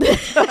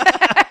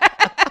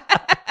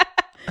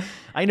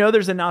 I know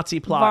there's a Nazi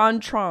plot. Von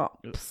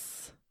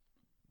Trapps.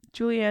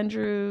 Julie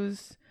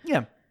Andrews.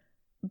 Yeah.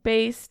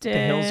 Based in... The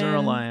Hills Are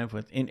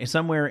Alive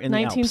somewhere in the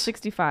Alps.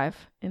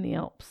 1965 in the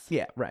Alps.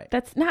 Yeah, right.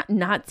 That's not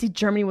Nazi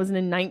Germany wasn't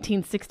in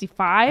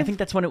 1965. I think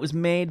that's when it was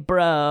made,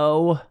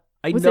 bro.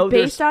 Was it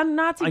based on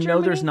Nazi Germany? I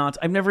know there's Nazis.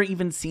 I've never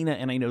even seen it,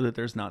 and I know that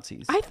there's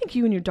Nazis. I think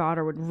you and your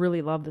daughter would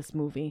really love this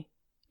movie.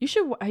 You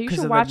should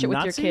watch it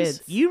with your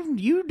kids.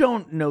 You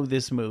don't know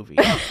this movie.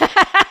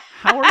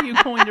 How are you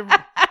going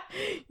to...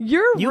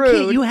 You're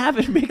rude. You have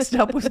it mixed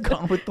up with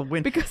Gone with the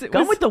Wind. Because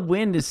Gone with the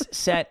Wind is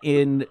set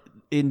in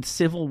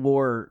Civil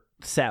War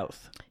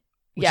South.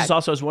 Which is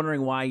also, I was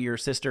wondering why your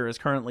sister is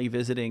currently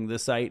visiting the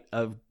site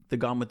of the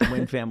Gone with the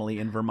Wind family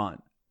in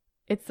Vermont.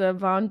 It's a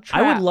Von Trapps.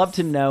 I would love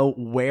to know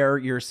where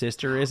your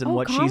sister is and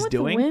what she's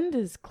doing. Gone with the Wind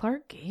is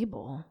Clark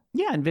Gable.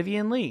 Yeah, and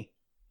Vivian Lee.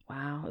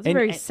 Wow, that's a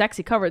very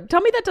sexy cover.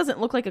 Tell me that doesn't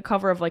look like a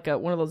cover of like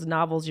one of those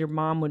novels your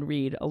mom would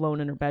read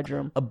alone in her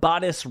bedroom. A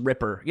bodice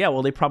ripper. Yeah,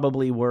 well, they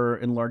probably were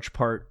in large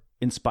part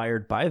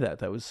inspired by that.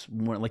 That was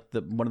one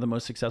of the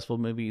most successful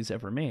movies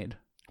ever made.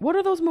 What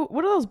are those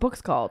books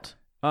called?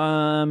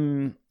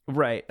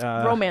 Right.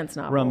 Romance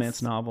novels.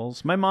 Romance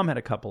novels. My mom had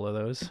a couple of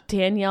those.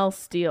 Danielle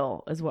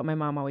Steele is what my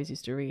mom always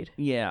used to read.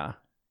 Yeah.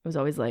 It was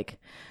always like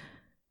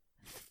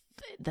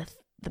the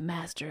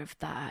master of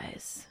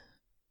thighs,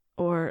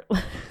 or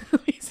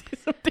let me see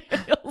some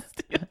Daniel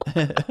Steele.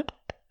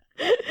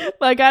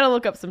 Well, I gotta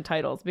look up some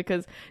titles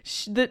because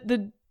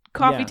the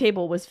coffee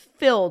table was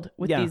filled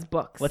with these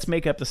books. Let's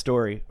make up the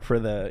story for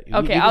the.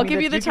 Okay, I'll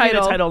give you the title.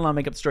 Give me the title, and I'll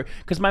make up the story.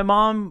 Because my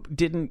mom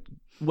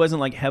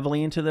wasn't like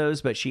heavily into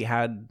those, but she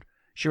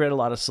read a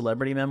lot of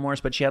celebrity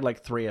memoirs, but she had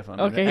like 3 of them.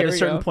 Okay, at a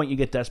certain point, you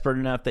get desperate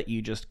enough that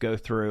you just go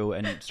through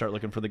and start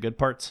looking for the good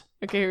parts.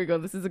 Okay, here we go.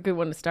 This is a good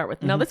one to start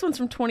with. Now, this one's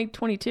from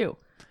 2022.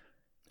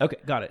 Okay,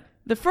 got it.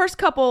 The first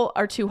couple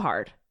are too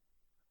hard.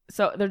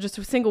 So they're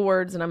just single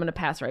words, and I'm going to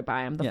pass right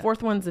by them. The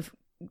fourth one's the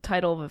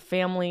title of a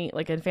family,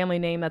 like a family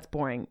name. That's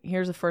boring.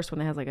 Here's the first one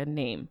that has like a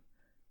name.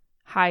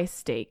 High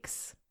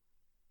Stakes.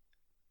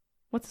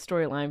 What's the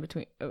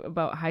storyline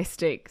about High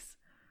Stakes?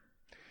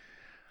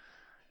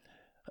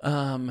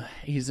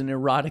 He's an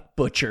erotic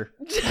butcher.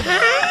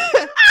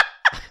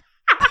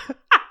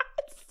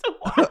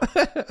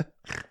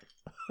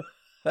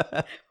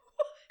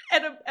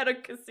 At a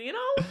casino?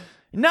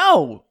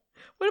 No.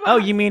 What about? Oh,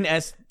 you mean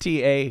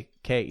Stakes?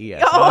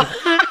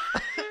 Oh.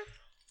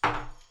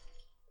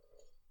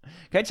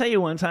 Can I tell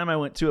you one time I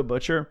went to a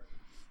butcher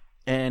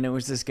and it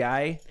was this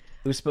guy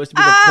who was supposed to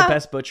be the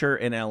best butcher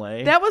in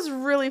LA. That was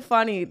really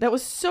funny. That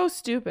was so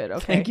stupid.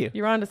 Okay. Thank you.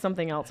 You're on to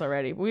something else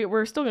already.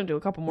 We're still going to do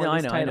a couple more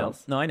of these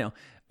titles. I know.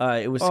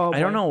 It was, I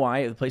don't know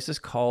why. The place is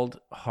called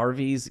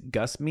Harvey's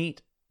Gus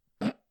Meat.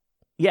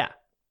 Yeah.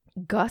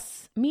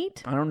 Gus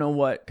Meat? I don't know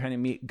what kind of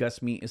meat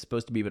Gus Meat is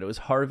supposed to be, but it was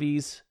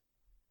Harvey's.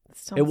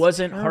 It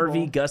wasn't terrible.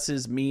 Harvey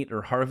Gus's Meat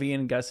or Harvey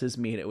and Gus's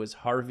Meat. It was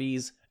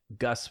Harvey's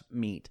Gus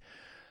Meat.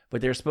 But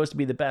they're supposed to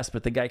be the best,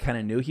 but the guy kind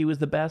of knew he was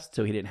the best,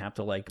 so he didn't have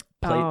to like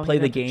play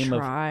the game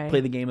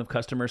of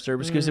customer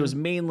service because it was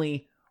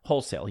mainly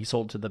wholesale. He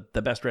sold to the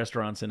best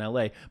restaurants in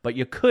LA, but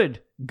you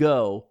could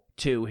go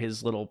to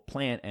his little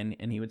plant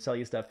and he would sell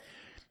you stuff.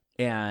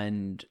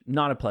 And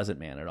not a pleasant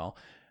man at all.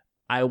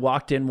 I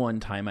walked in one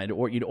time.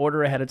 You'd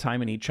order ahead of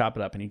time and he'd chop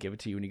it up and he'd give it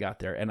to you when you got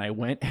there. And I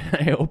went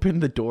and I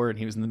opened the door and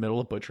he was in the middle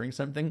of butchering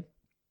something,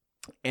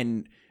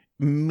 and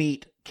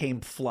meat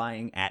came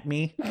flying at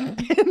me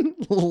and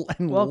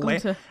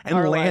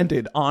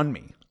landed on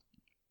me.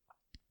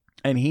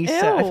 And he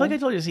said, I feel like I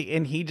told you,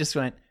 and he just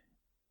went,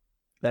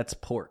 "That's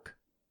pork."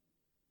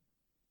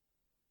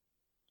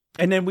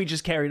 And then we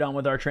just carried on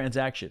with our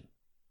transaction.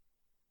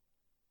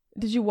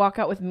 Did you walk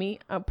out with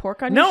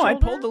pork on your shoulder? No, I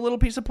pulled a little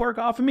piece of pork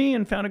off of me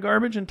and found a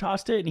garbage and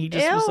tossed it. And he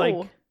just was like,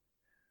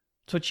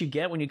 "That's what you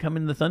get when you come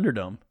in the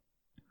Thunderdome."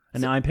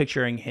 And now I'm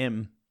picturing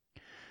him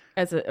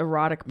as an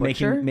erotic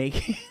butcher,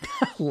 making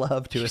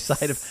love to a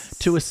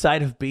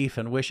side of beef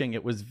and wishing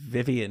it was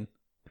Vivian.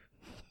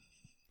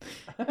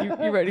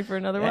 You ready for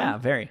another one? Yeah,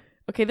 very.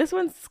 Okay, this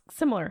one's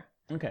similar.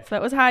 Okay, so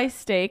that was High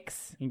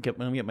Stakes. Let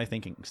me get my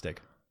thinking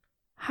stick.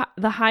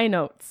 The High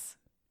Notes,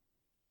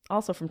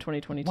 also from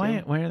 2022.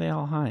 Why are they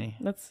all high?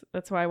 That's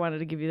why I wanted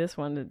to give you this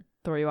one to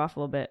throw you off a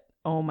little bit.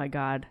 Oh my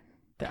God,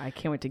 I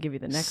can't wait to give you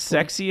the next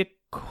Sexy one.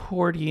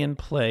 accordion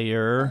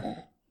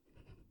player.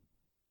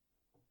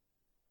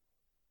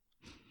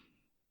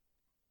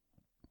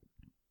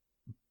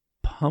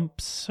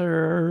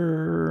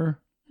 Pumpser.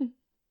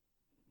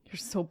 You're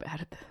so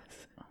bad at this.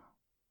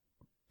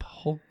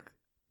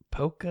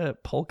 Polka.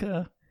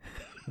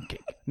 Okay,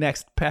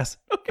 next, pass.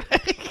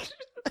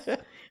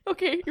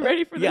 Okay, you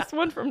ready for this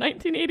one from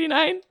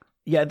 1989?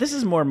 Yeah, this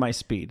is more my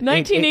speed.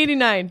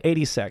 1989.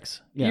 80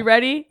 sex. Yeah. You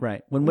ready?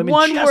 Right. When women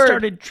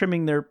started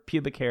trimming their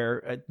pubic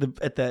hair at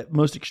the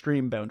most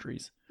extreme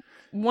boundaries.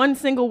 One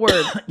single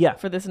word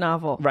for this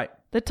novel. Right.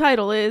 The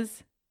title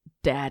is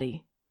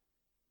Daddy.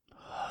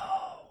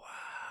 Oh,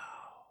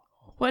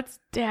 wow. What's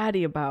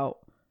Daddy about?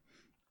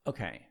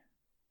 Okay.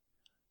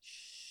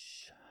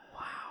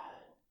 Wow.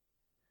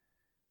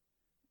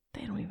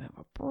 They don't even have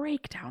a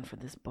breakdown for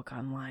this book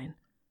online.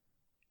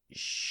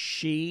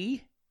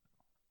 She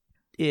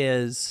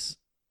is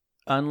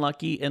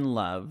unlucky in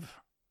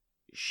love.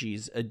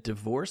 She's a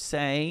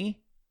divorcee,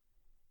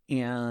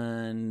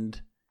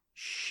 and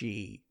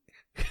she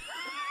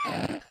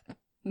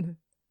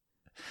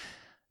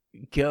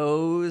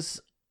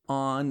goes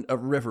on a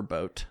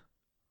riverboat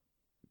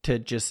to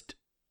just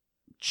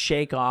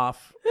shake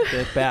off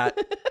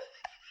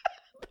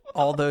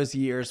all those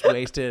years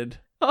wasted.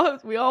 Oh,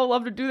 we all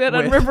love to do that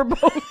on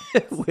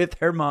riverboat with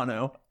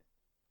Hermano.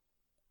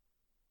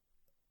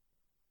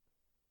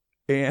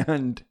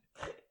 And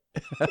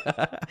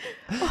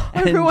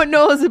everyone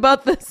knows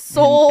about the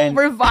soul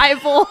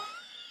revival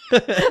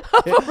of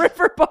a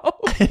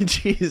riverboat.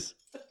 And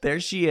there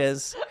she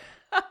is,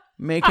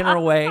 making her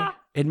way,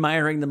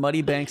 admiring the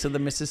muddy banks of the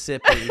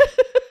Mississippi.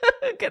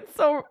 It gets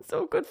so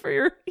good for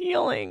your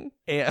healing.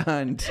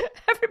 And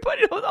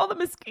everybody knows all the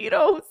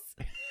mosquitoes.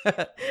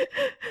 The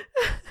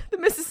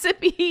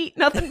Mississippi heat.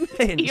 Nothing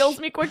heals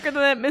me quicker than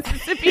that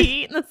Mississippi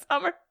heat in the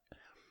summer.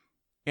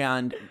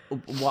 And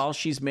while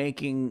she's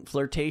making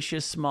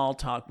flirtatious small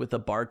talk with a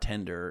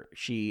bartender,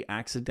 she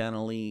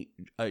accidentally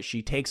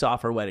she takes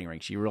off her wedding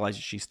ring. She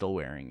realizes she's still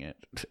wearing it,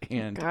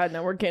 and God,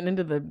 now we're getting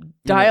into the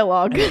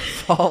dialogue. And it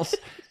falls.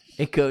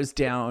 It goes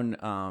down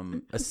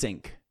a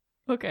sink.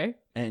 Okay.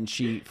 And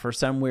she, for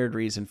some weird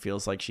reason,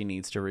 feels like she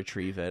needs to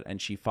retrieve it, and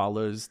she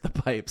follows the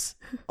pipes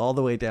all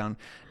the way down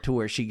to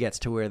where she gets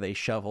to where they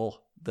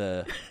shovel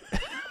the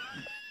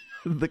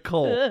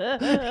coal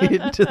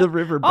into the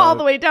riverboat. All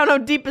the way down. How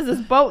deep is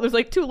this boat? There's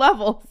like 2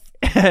 levels.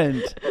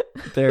 And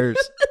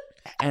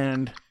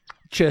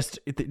just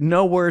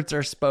no words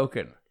are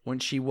spoken when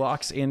she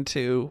walks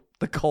into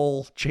the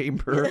coal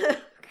chamber.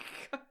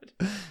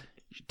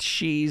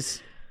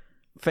 She's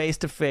face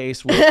to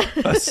face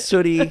with a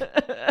sooty,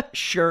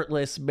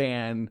 shirtless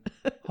man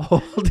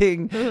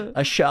holding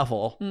a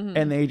shovel,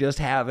 and they just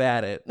have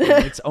at it.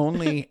 And it's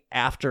only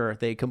after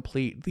they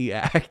complete the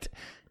act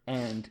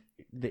and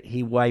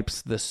he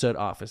wipes the soot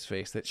off his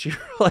face that she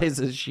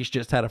realizes she's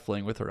just had a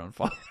fling with her own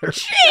father.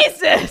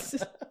 Jesus!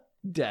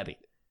 Daddy.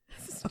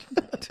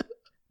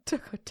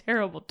 Took a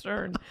terrible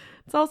turn.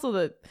 It's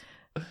also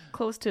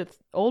close to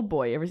Old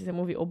Boy. Ever seen the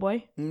movie Old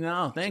Boy?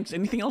 No, thanks.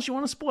 Anything else you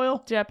want to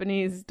spoil?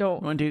 Japanese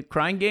don't. Want to do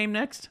Crying Game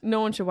next?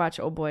 No one should watch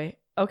Old Boy.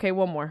 Okay,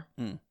 one more.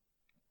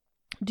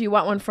 Do you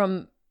want one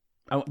from...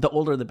 The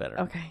older the better.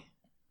 Okay.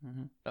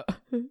 Oh,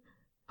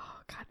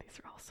 God, these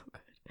are all so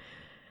good.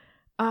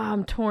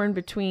 I'm torn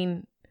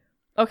between...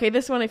 Okay,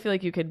 this one I feel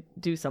like you could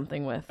do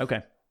something with.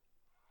 Okay.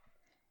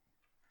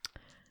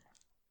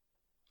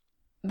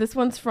 This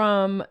one's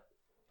from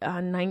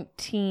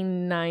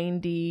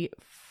 1995.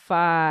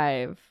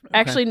 Okay.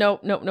 Actually,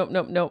 nope.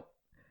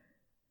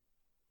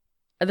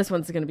 This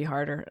one's going to be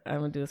harder. I'm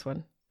going to do this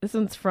one. This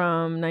one's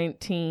from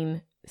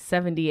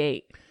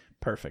 1978.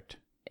 Perfect.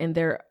 And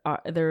there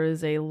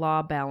is a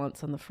law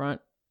balance on the front.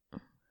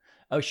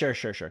 Oh, sure.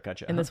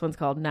 Gotcha. And this one's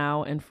called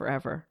Now and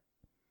Forever.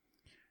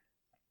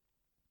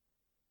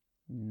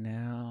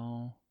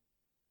 Now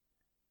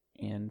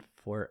and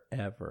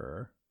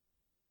forever.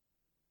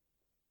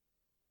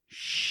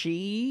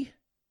 She...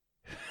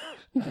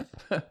 Why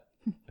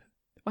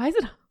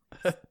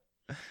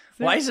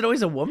is it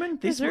always a woman?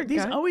 These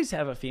guy? always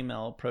have a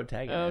female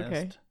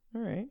protagonist. Okay.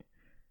 All right.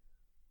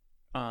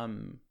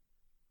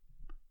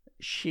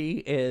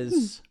 She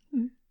is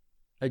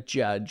a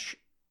judge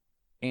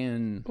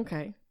in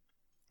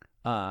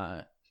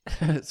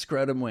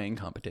scrotum weighing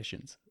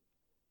competitions.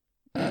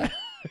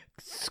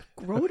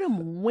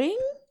 Scrotum wing?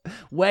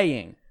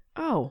 Weighing.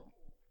 Oh.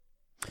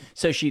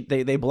 So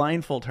they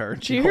blindfold her.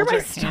 Did you hear my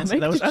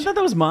stomach? I thought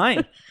that was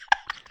mine.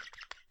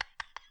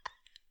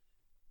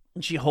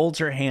 She holds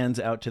her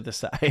hands out to the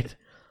side.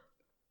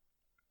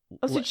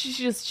 Oh, so she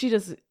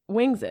just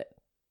wings it.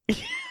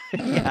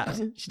 Yeah,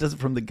 she does it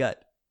from the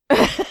gut.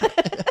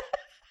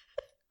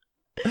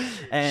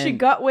 And, she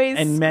gut weighs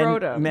and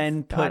scrotums.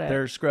 Men put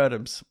their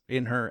scrotums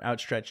in her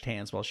outstretched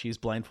hands while she's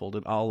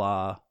blindfolded, a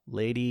la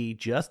Lady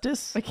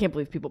Justice. I can't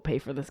believe people pay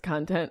for this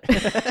content.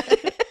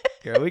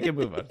 Girl, we can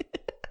move on.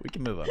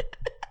 The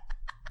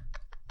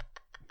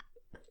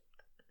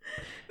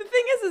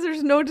thing is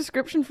there's no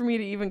description for me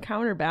to even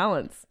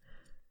counterbalance.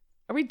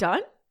 Are we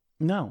done?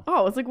 No.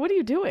 Oh, it's like, what are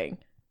you doing?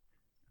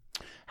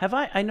 Have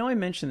I know I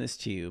mentioned this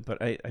to you,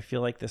 but I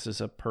feel like this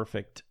is a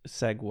perfect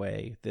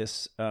segue.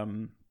 This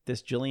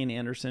Gillian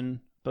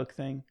Anderson book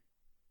thing.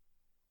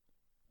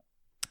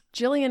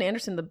 Gillian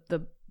Anderson,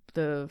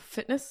 the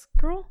fitness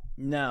girl?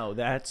 No,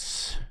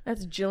 that's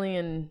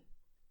Gillian.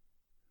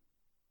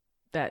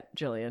 That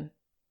Gillian.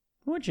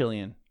 What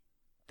Gillian?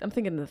 I'm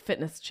thinking the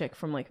fitness chick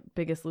from like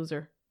Biggest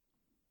Loser.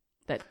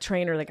 That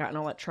trainer that got in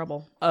all that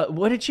trouble.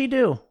 What did she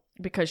do?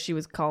 Because she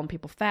was calling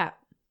people fat.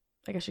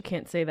 I guess you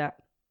can't say that.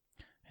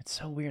 It's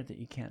so weird that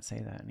you can't say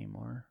that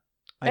anymore.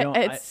 I would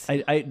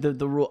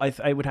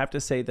have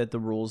to say that the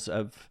rules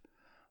of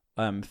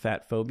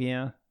fat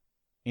phobia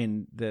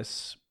in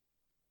this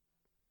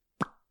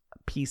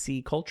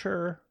PC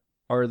culture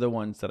are the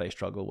ones that I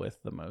struggle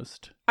with the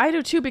most. I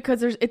do too,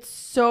 because it's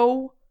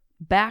so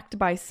backed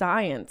by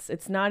science.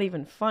 It's not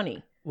even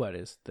funny. What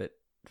is that?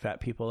 Fat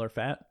people are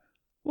fat?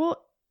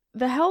 Well,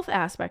 the health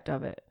aspect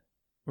of it.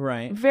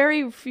 Right.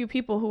 Very few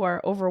people who are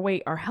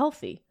overweight are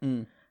healthy.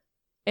 And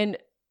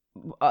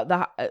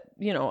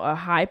a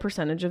high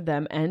percentage of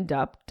them end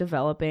up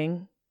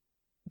developing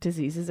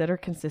diseases that are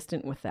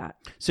consistent with that.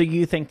 So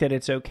you think that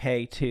it's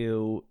okay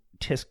to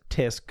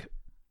tisk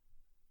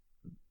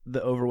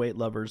the overweight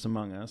lovers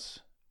among us?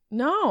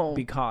 No.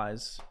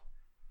 Because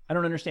I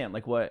don't understand.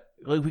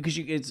 Because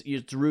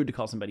it's rude to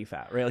call somebody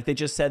fat, right? Like they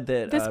just said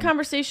that this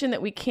conversation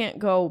that we can't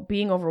go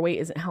being overweight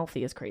isn't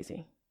healthy is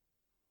crazy.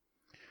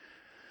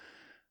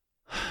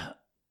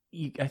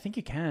 I think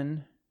you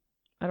can.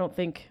 I don't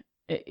think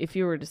if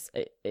you were to,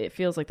 it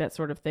feels like that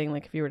sort of thing.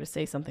 Like if you were to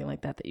say something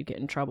like that you get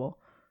in trouble.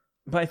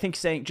 But I think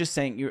saying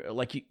you're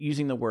like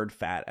using the word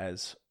fat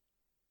as,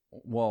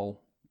 well,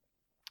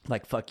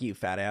 like fuck you,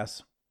 fat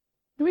ass.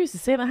 We used to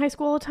say that in high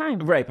school all the time.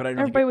 Right, but I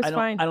don't Everybody was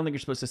fine. I don't think you're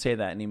supposed to say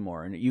that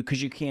anymore. And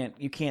because you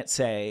can't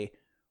say,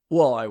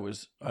 Well, I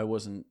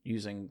wasn't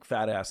using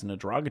fat ass in a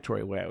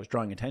derogatory way. I was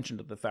drawing attention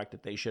to the fact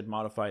that they should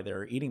modify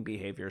their eating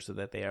behavior so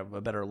that they have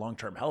a better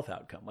long-term health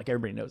outcome. Like,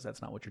 everybody knows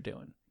that's not what you're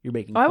doing. You're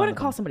making fun I of wouldn't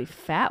them. call somebody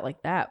fat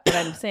like that, but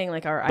I'm saying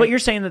like But you're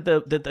saying that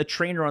the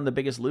trainer on The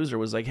Biggest Loser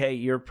was like, hey,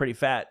 you're pretty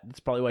fat. That's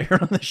probably why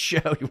you're on the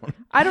show.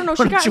 I don't know.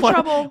 She got in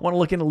trouble. Want to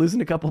look into losing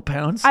a couple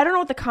pounds? I don't know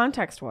what the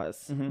context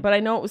was, but I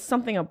know it was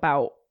something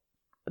about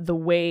the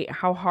way,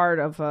 how hard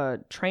of a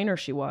trainer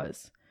she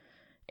was.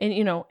 And,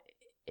 you know,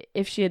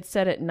 if she had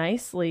said it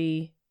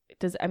nicely,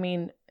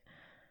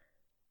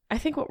 I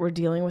think what we're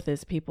dealing with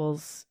is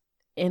people's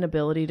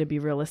inability to be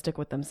realistic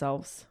with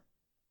themselves.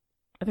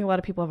 I think a lot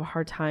of people have a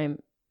hard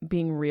time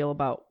being real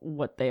about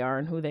what they are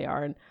and who they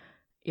are, and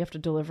you have to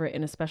deliver it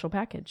in a special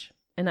package.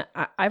 And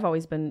I've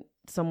always been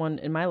someone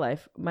in my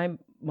life, my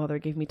mother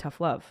gave me tough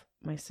love.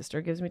 My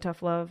sister gives me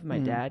tough love. My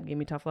dad gave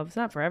me tough love. It's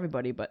not for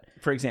everybody, but...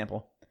 For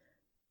example?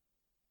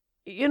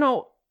 You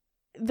know,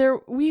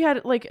 we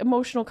had like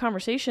emotional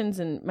conversations,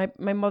 and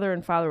my mother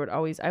and father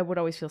I would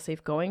always feel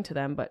safe going to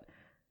them, but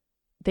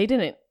they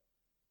didn't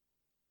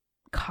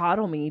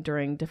coddle me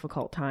during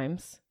difficult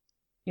times.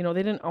 You know,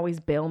 they didn't always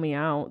bail me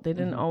out. They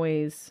didn't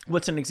always...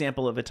 What's an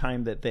example of a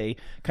time that they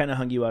kind of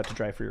hung you out to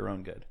dry for your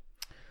own good?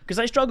 Because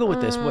I struggle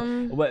with this.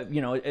 What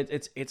you know,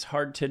 it's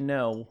hard to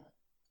know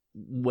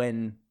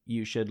when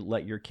you should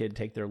let your kid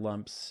take their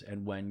lumps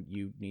and when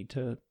you need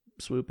to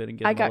swoop in and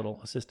give them a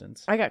little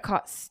assistance. I got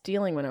caught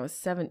stealing when I was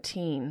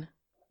 17,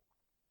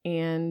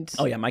 and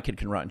oh yeah, my kid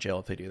can rot in jail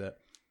if they do that.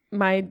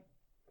 My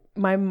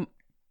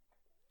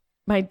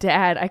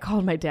dad, I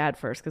called my dad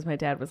first because my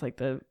dad was like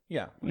the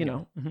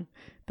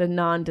the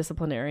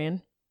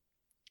non-disciplinarian,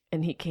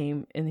 and he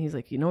came and he's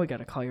like, you know, we got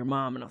to call your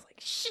mom, and I was like,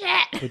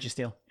 shit. What'd you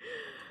steal?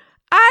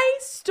 I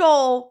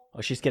stole.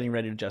 Oh, she's getting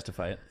ready to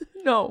justify it.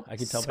 No, I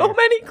can tell. So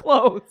many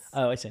clothes.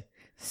 Oh, I see.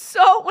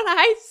 So when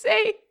I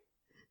say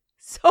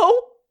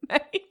so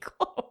many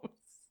clothes,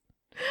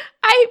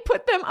 I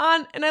put them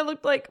on and I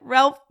looked like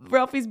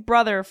Ralphie's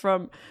brother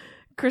from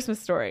Christmas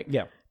Story.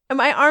 Yeah. And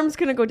my arm's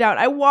going to go down.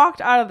 I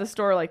walked out of the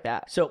store like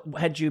that. So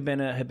had you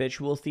been a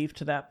habitual thief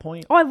to that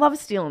point? Oh, I love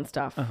stealing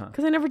stuff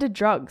because I never did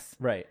drugs.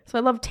 Right. So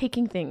I love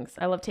taking things.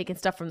 I love taking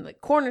stuff from the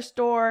corner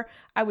store.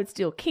 I would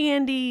steal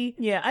candy.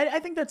 Yeah, I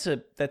think that's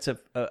a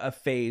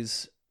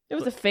phase. It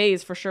was a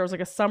phase for sure. It was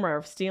like a summer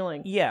of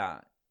stealing. Yeah.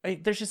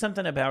 There's just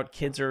something about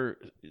kids are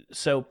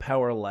so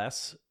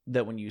powerless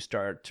that when you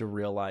start to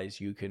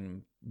realize you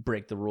can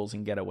break the rules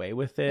and get away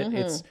with it,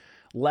 it's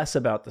less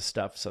about the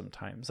stuff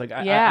sometimes. Like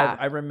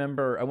I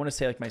remember, I want to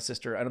say like my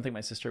sister, I don't think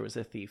my sister was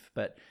a thief,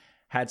 but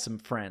had some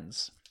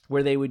friends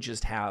where they would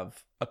just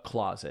have a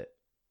closet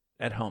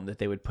at home that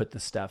they would put the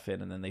stuff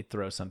in, and then they'd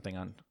throw something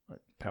on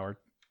power.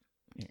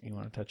 You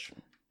want to touch?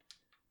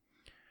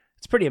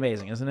 It's pretty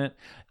amazing, isn't it?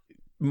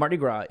 Mardi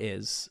Gras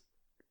is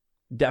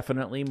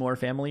definitely more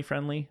family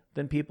friendly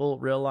than people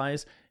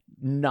realize.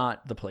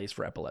 Not the place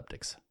for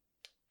epileptics.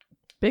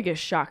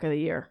 Biggest shock of the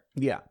year.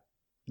 Yeah.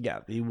 Yeah,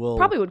 he will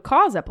probably would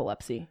cause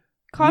epilepsy.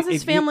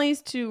 Causes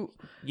families to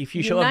if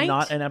you show up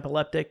not an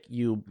epileptic,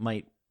 you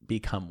might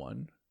become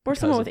one. Or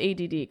someone with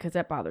ADD, because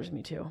that bothers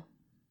me too.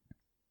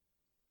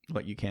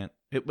 What, you can't?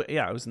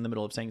 I was in the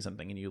middle of saying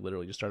something and you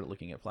literally just started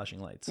looking at flashing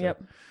lights. So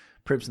yep.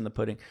 Proof's in the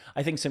pudding.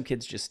 I think some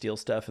kids just steal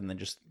stuff and then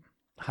just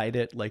hide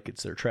it like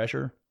it's their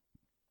treasure.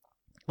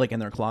 Like in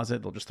their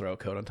closet, they'll just throw a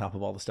coat on top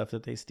of all the stuff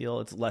that they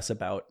steal. It's less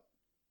about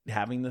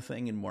having the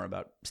thing and more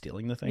about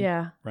stealing the thing.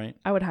 Yeah. Right?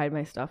 I would hide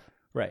my stuff.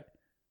 Right.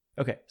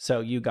 Okay. So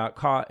you got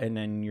caught and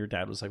then your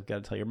dad was like, we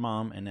got to tell your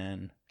mom. And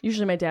then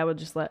usually my dad would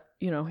just let,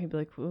 he'd be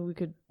like, well,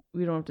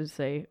 we don't have to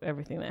say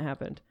everything that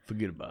happened.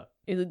 Forget about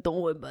it. He's like,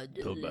 don't worry about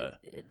it.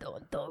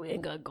 Don't we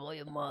ain't got to call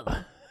your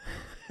mother.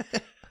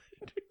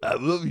 I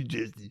love you,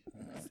 Jesse.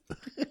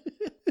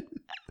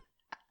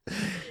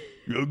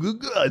 You're a good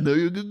guy. I know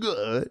you're a good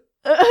guy.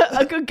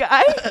 A good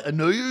guy? I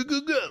know you're a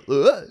good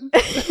guy.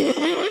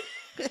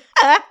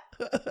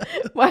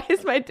 Why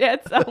does my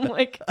dad sound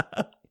like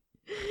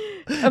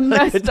a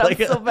messed up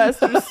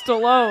Sylvester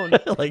Stallone?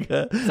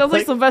 Sounds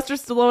like Sylvester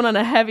Stallone on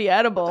a heavy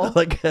edible.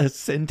 Like a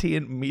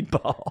sentient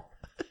meatball.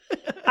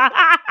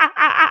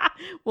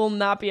 Will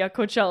not be at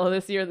Coachella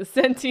this year, the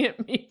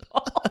sentient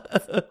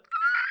meatballs.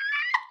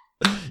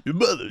 Your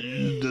mother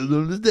doesn't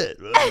understand,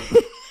 right?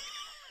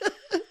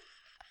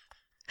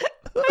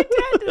 My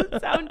dad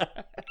doesn't sound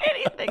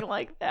anything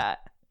like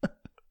that.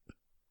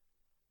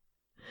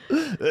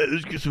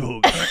 Let's get some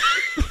hoagie.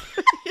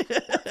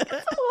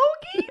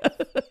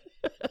 Hoagie?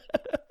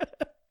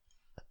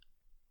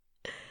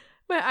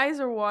 My eyes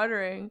are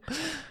watering.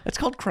 It's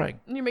called crying.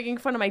 You're making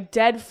fun of my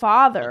dead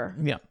father.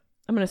 Yeah.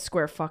 I'm gonna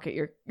fuck at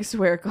your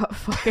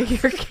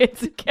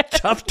kids again.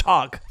 Tough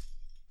talk.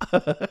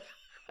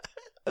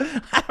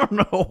 I don't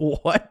know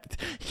what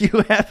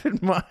you have in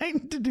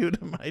mind to do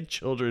to my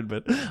children,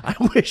 but I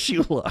wish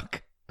you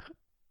luck.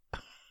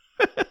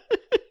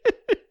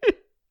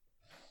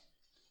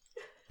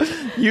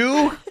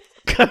 You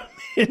come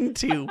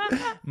into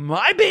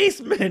my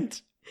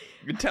basement.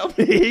 You tell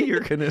me you're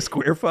going to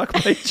square fuck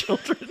my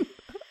children.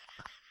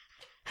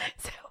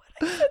 Is that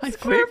what I said?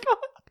 Square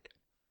fuck?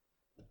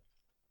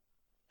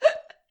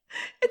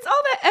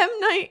 M.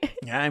 Night.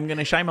 Yeah, I'm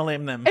gonna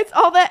Shyamalan them. It's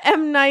all that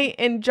M. Night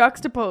and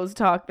juxtaposed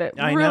talk that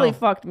I really know.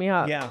 fucked me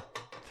up. Yeah.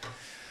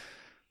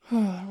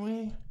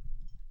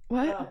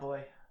 What? Oh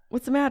boy.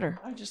 What's the matter?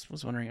 I just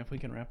was wondering if we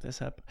can wrap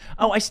this up.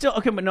 Oh,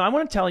 but no, I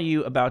want to tell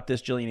you about this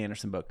Gillian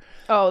Anderson book.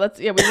 Oh,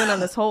 we went on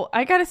this whole.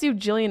 I gotta see who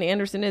Gillian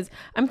Anderson is.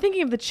 I'm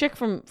thinking of the chick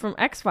from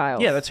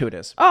X-Files. Yeah, that's who it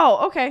is.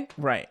 Oh, okay.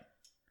 Right.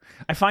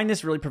 I find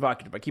this really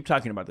provocative. I keep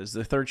talking about this.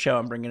 The third show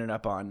I'm bringing it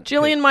up on.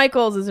 Jillian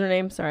Michaels is her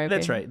name. Sorry. Okay.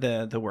 That's right.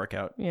 The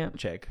workout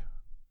chick.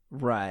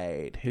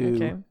 Right. Who?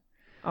 Okay.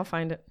 I'll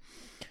find it.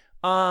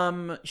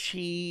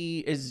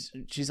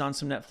 She's on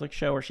some Netflix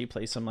show where she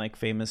plays some like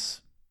famous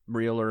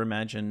real or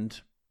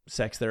imagined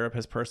sex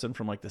therapist person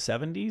from like the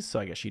 70s. So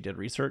I guess she did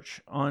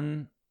research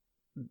on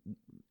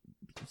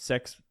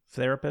sex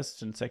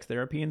therapists and sex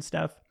therapy and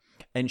stuff.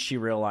 And she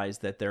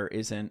realized that there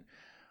isn't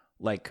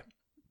like,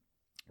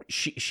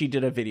 she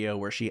did a video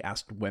where she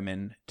asked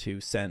women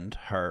to send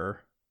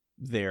her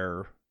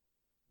their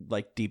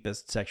like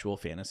deepest sexual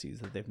fantasies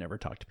that they've never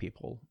talked to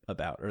people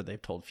about or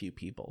they've told few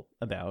people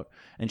about.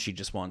 And she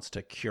just wants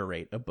to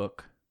curate a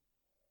book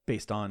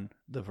based on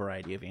the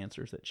variety of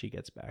answers that she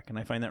gets back. And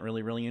I find that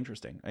really, really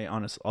interesting.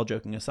 All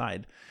joking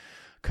aside,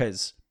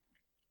 because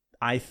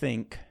I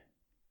think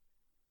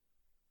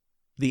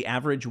the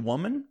average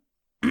woman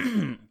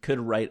could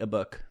write a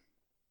book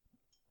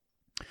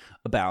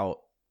about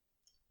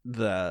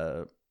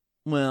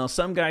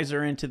some guys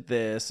are into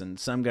this and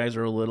some guys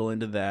are a little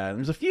into that. And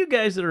there's a few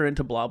guys that are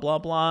into blah, blah,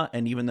 blah.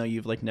 And even though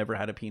you've like never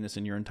had a penis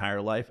in your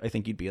entire life, I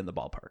think you'd be in the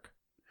ballpark.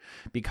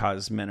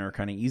 Because men are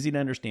kind of easy to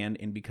understand,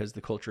 and because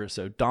the culture is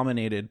so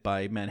dominated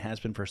by men, has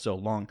been for so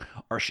long,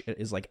 our shit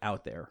is like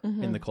out there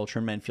in the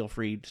culture. Men feel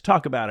free to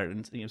talk about it,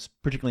 and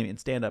particularly in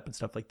stand-up and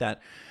stuff like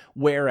that.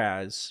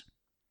 Whereas,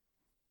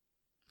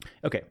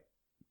 okay,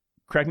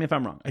 correct me if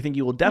I'm wrong. I think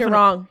you will definitely. You're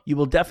wrong. You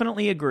will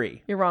definitely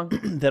agree. You're wrong.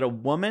 That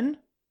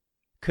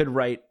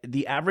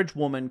the average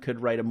woman could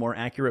write a more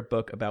accurate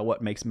book about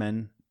what makes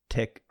men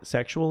tick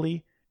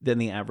sexually than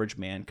the average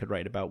man could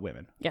write about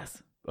women.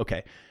 Yes.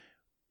 Okay.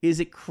 Is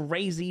it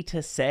crazy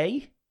to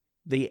say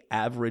the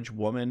average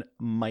woman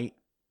might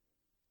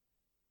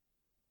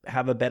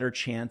have a better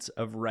chance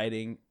of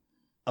writing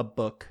a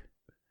book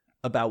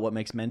about what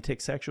makes men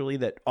tick sexually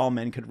that all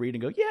men could read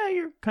and go, yeah,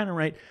 you're kind of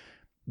right,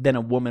 than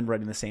a woman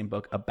writing the same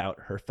book about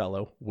her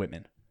fellow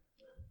women?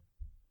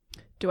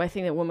 Do I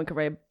think that woman could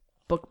write a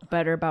book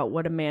better about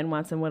what a man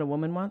wants and what a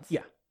woman wants?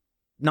 Yeah.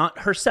 Not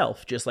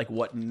herself, just like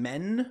what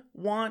men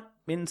want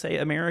in, say,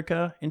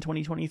 America in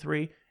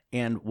 2023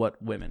 and what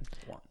women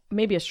want.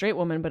 Maybe a straight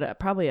woman, but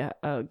probably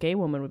a gay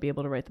woman would be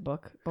able to write the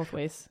book both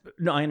ways.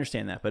 No, I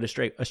understand that, but a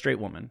straight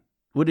woman.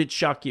 Would it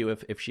shock you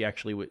if she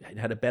actually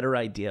had a better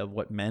idea of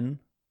what men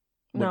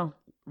would, no.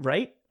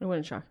 Right? It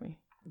wouldn't shock me.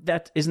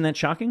 Isn't that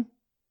shocking?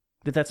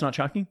 That's not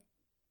shocking?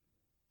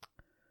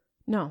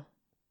 No.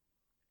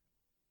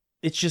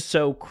 It's just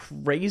so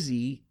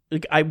crazy.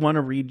 Like, I want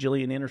to read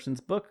Gillian Anderson's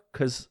book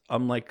because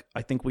I'm like,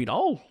 I think we'd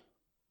all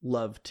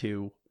love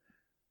to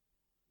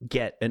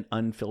get an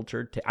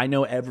unfiltered I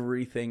know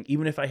everything,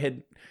 even if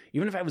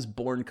I was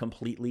born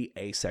completely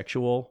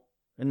asexual,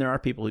 and there are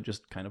people who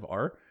just kind of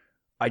are,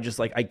 I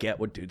get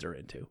what dudes are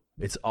into.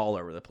 It's all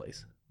over the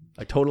place.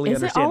 I totally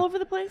understand. Is it all over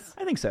the place?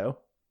 I think so.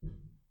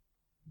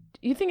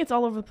 You think it's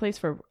all over the place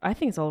I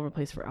think it's all over the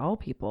place for all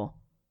people.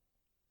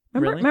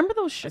 Remember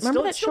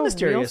that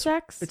show Real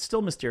Sex? It's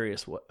still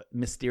mysterious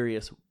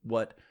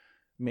what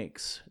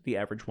makes the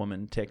average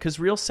woman tick, because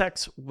Real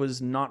Sex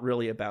was not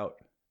really about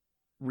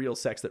real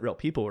sex that real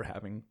people were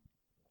having.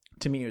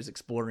 To me, it was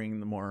exploring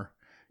the more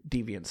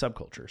deviant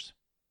subcultures.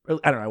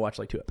 I don't know, I watched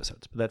like 2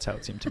 episodes, but that's how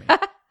it seemed to me.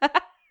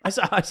 I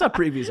saw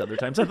previews other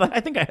times.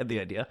 I think I had the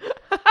idea.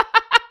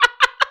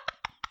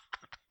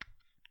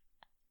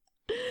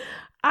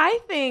 I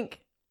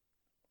think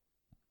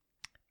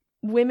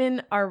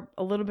women are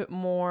a little bit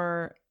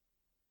more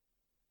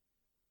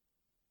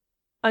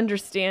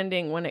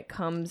understanding when it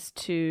comes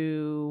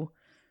to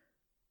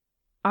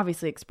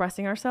obviously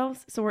expressing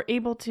ourselves. So we're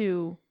able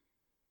to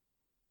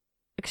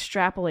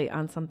extrapolate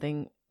on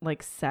something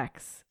like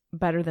sex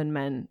better than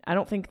men. I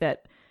don't think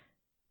that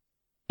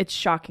it's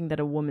shocking that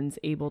a woman's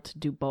able to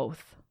do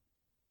both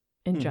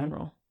in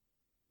general.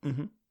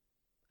 Mm-hmm.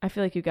 I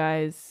feel like you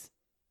guys,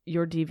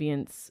 your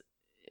deviance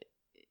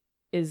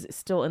is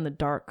still in the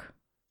dark,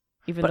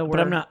 even though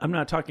I'm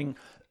not talking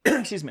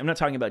excuse me, I'm not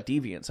talking about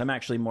deviance. I'm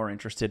actually more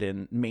interested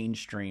in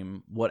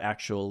mainstream, what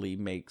actually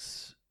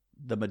makes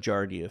the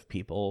majority of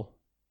people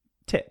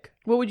tick.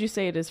 What would you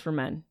say it is for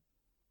men?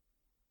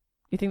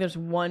 You think there's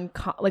one,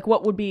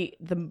 what would be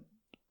the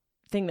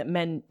thing that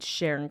men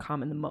share in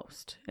common the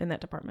most in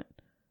that department?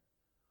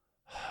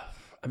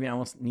 I mean, I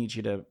almost need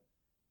you to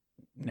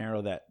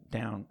narrow that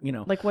down,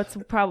 Like, what's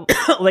the problem?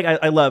 Like,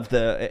 I love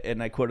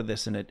and I quoted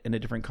this in a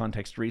different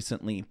context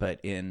recently,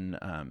 but in,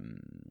 why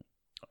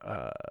am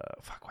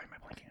I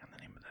blanking on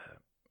the name of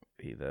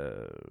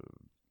the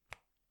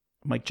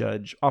Mike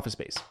Judge, Office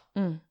Space.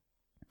 Mm.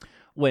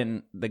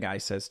 When the guy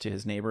says to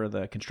his neighbor,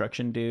 the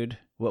construction dude,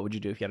 what would you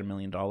do if you had $1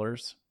 million? And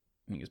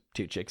he goes,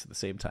 2 chicks at the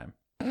same time.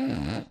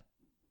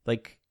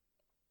 like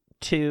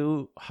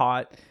too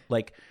hot.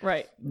 Like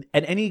Right.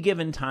 at any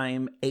given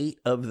time, 8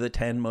 of the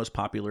 10 most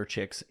popular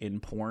chicks in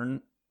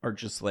porn are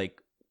just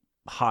like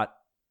hot,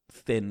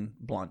 thin,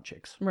 blonde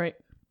chicks. Right.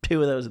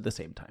 2 of those at the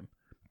same time.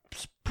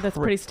 That's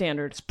pretty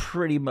standard. It's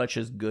pretty much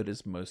as good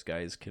as most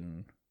guys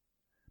can.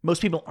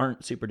 Most people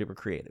aren't super duper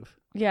creative.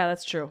 Yeah,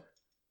 that's true.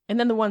 And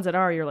then the ones that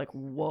are, you're like,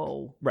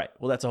 whoa. Right.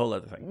 Well, that's a whole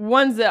other thing.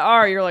 Ones that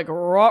are, you're like,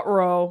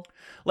 ruh-roh.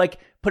 Like,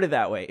 put it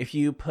that way. If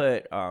you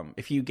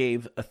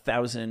gave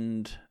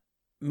 1,000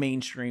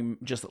 mainstream,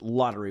 just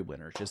lottery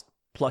winners, just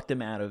plucked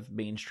them out of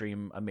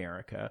mainstream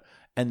America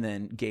and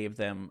then gave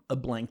them a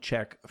blank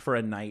check for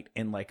a night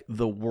in like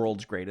the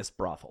world's greatest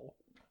brothel,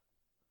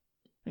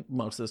 I think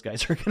most of those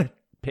guys are going to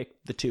pick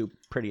the 2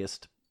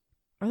 prettiest.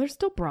 Are there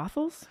still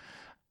brothels?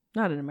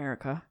 Not in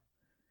America.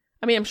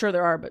 I mean, I'm sure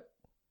there are, but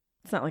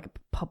it's not like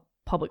a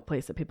public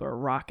place that people are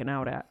rocking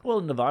out at.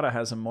 Well, Nevada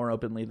has them more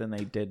openly than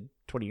they did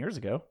 20 years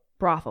ago.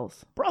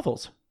 Brothels.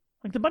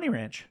 Like the Bunny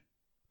Ranch.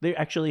 They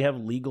actually have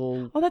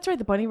legal... Oh, that's right.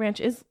 The Bunny Ranch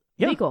is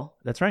legal.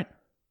 That's right.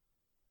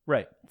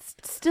 Right.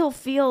 It still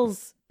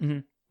feels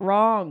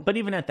wrong. But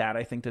even at that,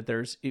 I think that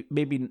there's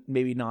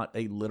maybe not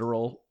a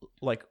literal,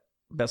 like,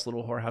 best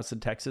little whorehouse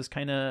in Texas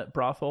kind of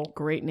brothel.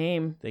 Great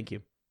name. Thank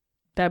you.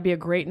 That'd be a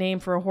great name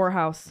for a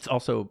whorehouse. It's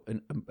also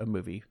a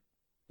movie.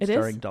 It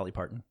starring is? Dolly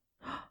Parton.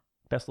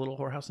 Best Little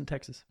Whorehouse in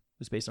Texas. It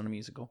was based on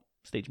a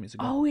stage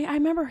musical. Oh, yeah, I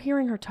remember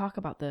hearing her talk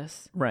about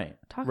this. Right.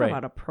 Talk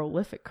about a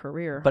prolific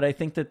career. But I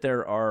think that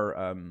there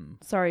are...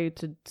 Sorry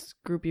to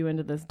group you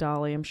into this,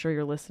 Dolly. I'm sure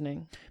you're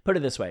listening. Put it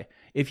this way.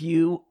 If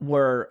you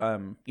were,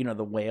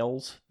 the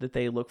whales that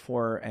they look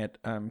for at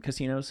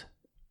casinos...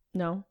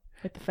 No?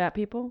 Like the fat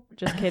people?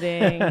 Just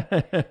kidding.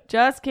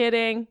 Just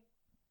kidding.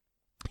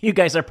 You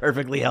guys are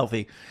perfectly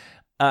healthy.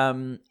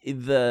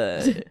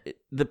 The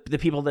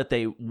people that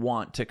they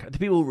want to, the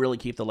people who really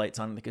keep the lights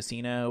on in the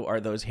casino are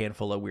those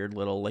handful of weird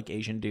little like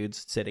Asian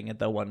dudes sitting at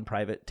the one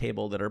private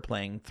table that are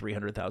playing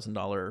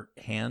 $300,000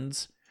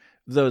 hands.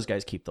 Those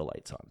guys keep the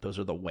lights on. Those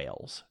are the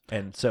whales.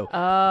 And so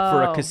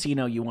for a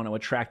casino, you want to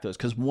attract those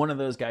because one of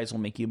those guys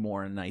will make you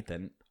more a night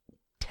than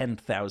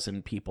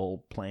 10,000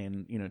 people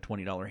playing,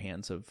 $20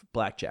 hands of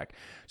blackjack.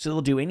 So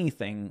they'll do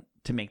anything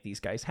to make these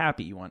guys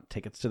happy. You want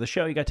tickets to the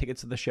show, you got tickets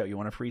to the show. You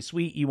want a free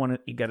suite, you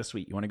got a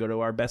suite. You want to go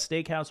to our best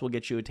steakhouse, we'll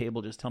get you a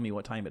table. Just tell me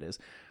what time it is.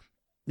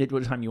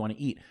 What time you want to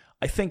eat.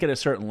 I think at a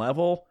certain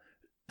level,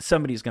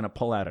 somebody's going to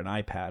pull out an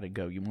iPad and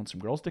go, you want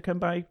some girls to come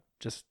by?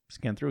 Just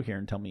scan through here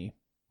and tell me,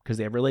 because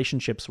they have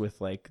relationships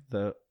with like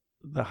the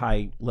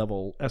high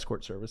level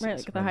escort services. Right,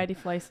 like the Heidi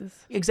Fleises.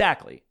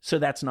 Exactly. So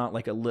that's not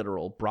like a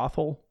literal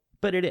brothel,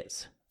 but it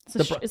is.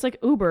 It's like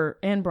Uber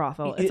and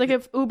brothel. It's like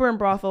if Uber and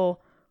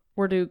brothel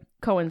were to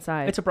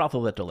coincide. It's a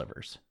brothel that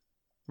delivers.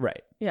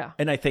 Right. Yeah.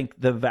 And I think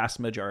the vast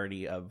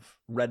majority of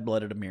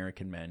red-blooded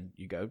American men,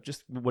 you go,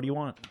 just what do you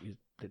want?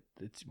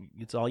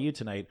 It's all you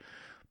tonight.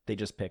 They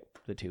just pick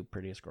the 2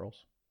 prettiest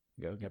girls.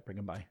 You go, bring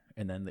them by.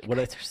 And then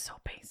they're so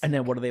basic. And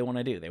then what do they want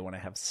to do? They want to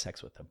have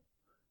sex with them.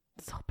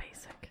 So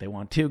basic. They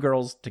want 2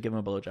 girls to give them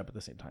a blowjob at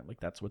the same time.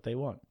 Like that's what they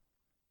want.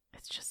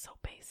 It's just so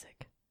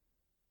basic.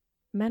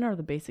 Men are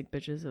the basic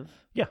bitches of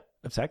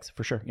sex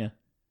for sure. Yeah.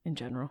 In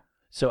general.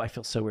 So I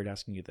feel so weird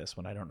asking you this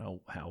when I don't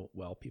know how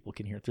well people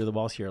can hear through the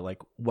walls here. Like,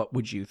 what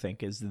would you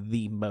think is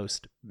the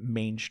most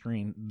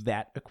mainstream,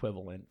 that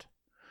equivalent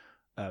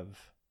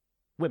of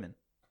women?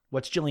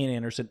 What's Gillian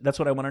Anderson? That's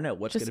what I want to know.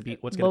 What's going to be?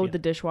 What's going to be? Load the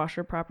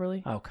dishwasher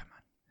properly. Oh, come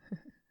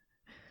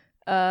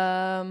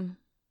on.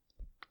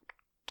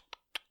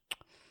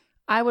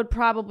 I would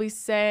probably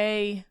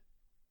say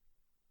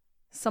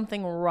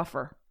something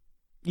rougher.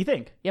 You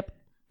think? Yep.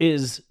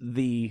 Is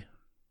the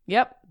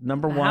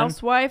number the one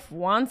housewife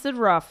wants it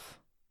rough.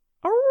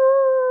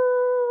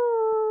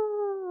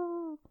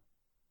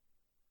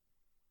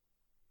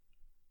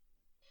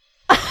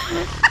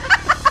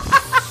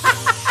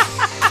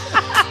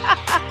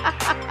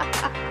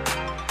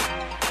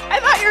 I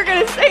thought you were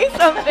going to say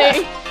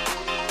something.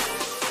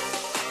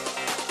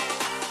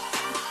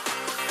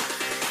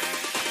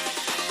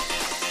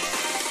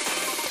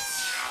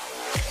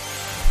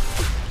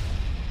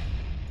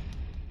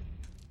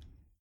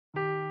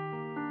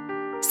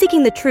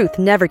 Seeking the truth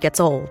never gets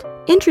old.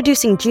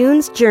 Introducing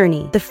June's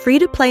Journey, the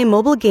free-to-play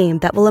mobile game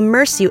that will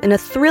immerse you in a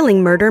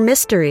thrilling murder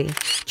mystery.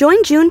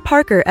 Join June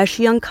Parker as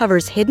she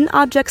uncovers hidden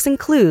objects and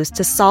clues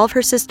to solve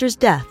her sister's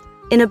death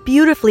in a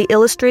beautifully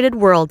illustrated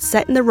world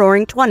set in the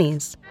Roaring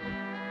 '20s.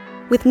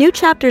 With new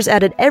chapters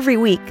added every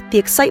week, the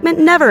excitement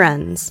never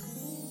ends.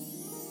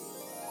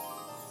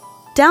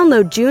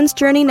 Download June's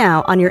Journey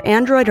now on your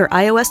Android or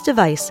iOS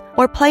device,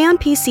 or play on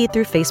PC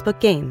through Facebook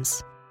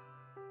Games.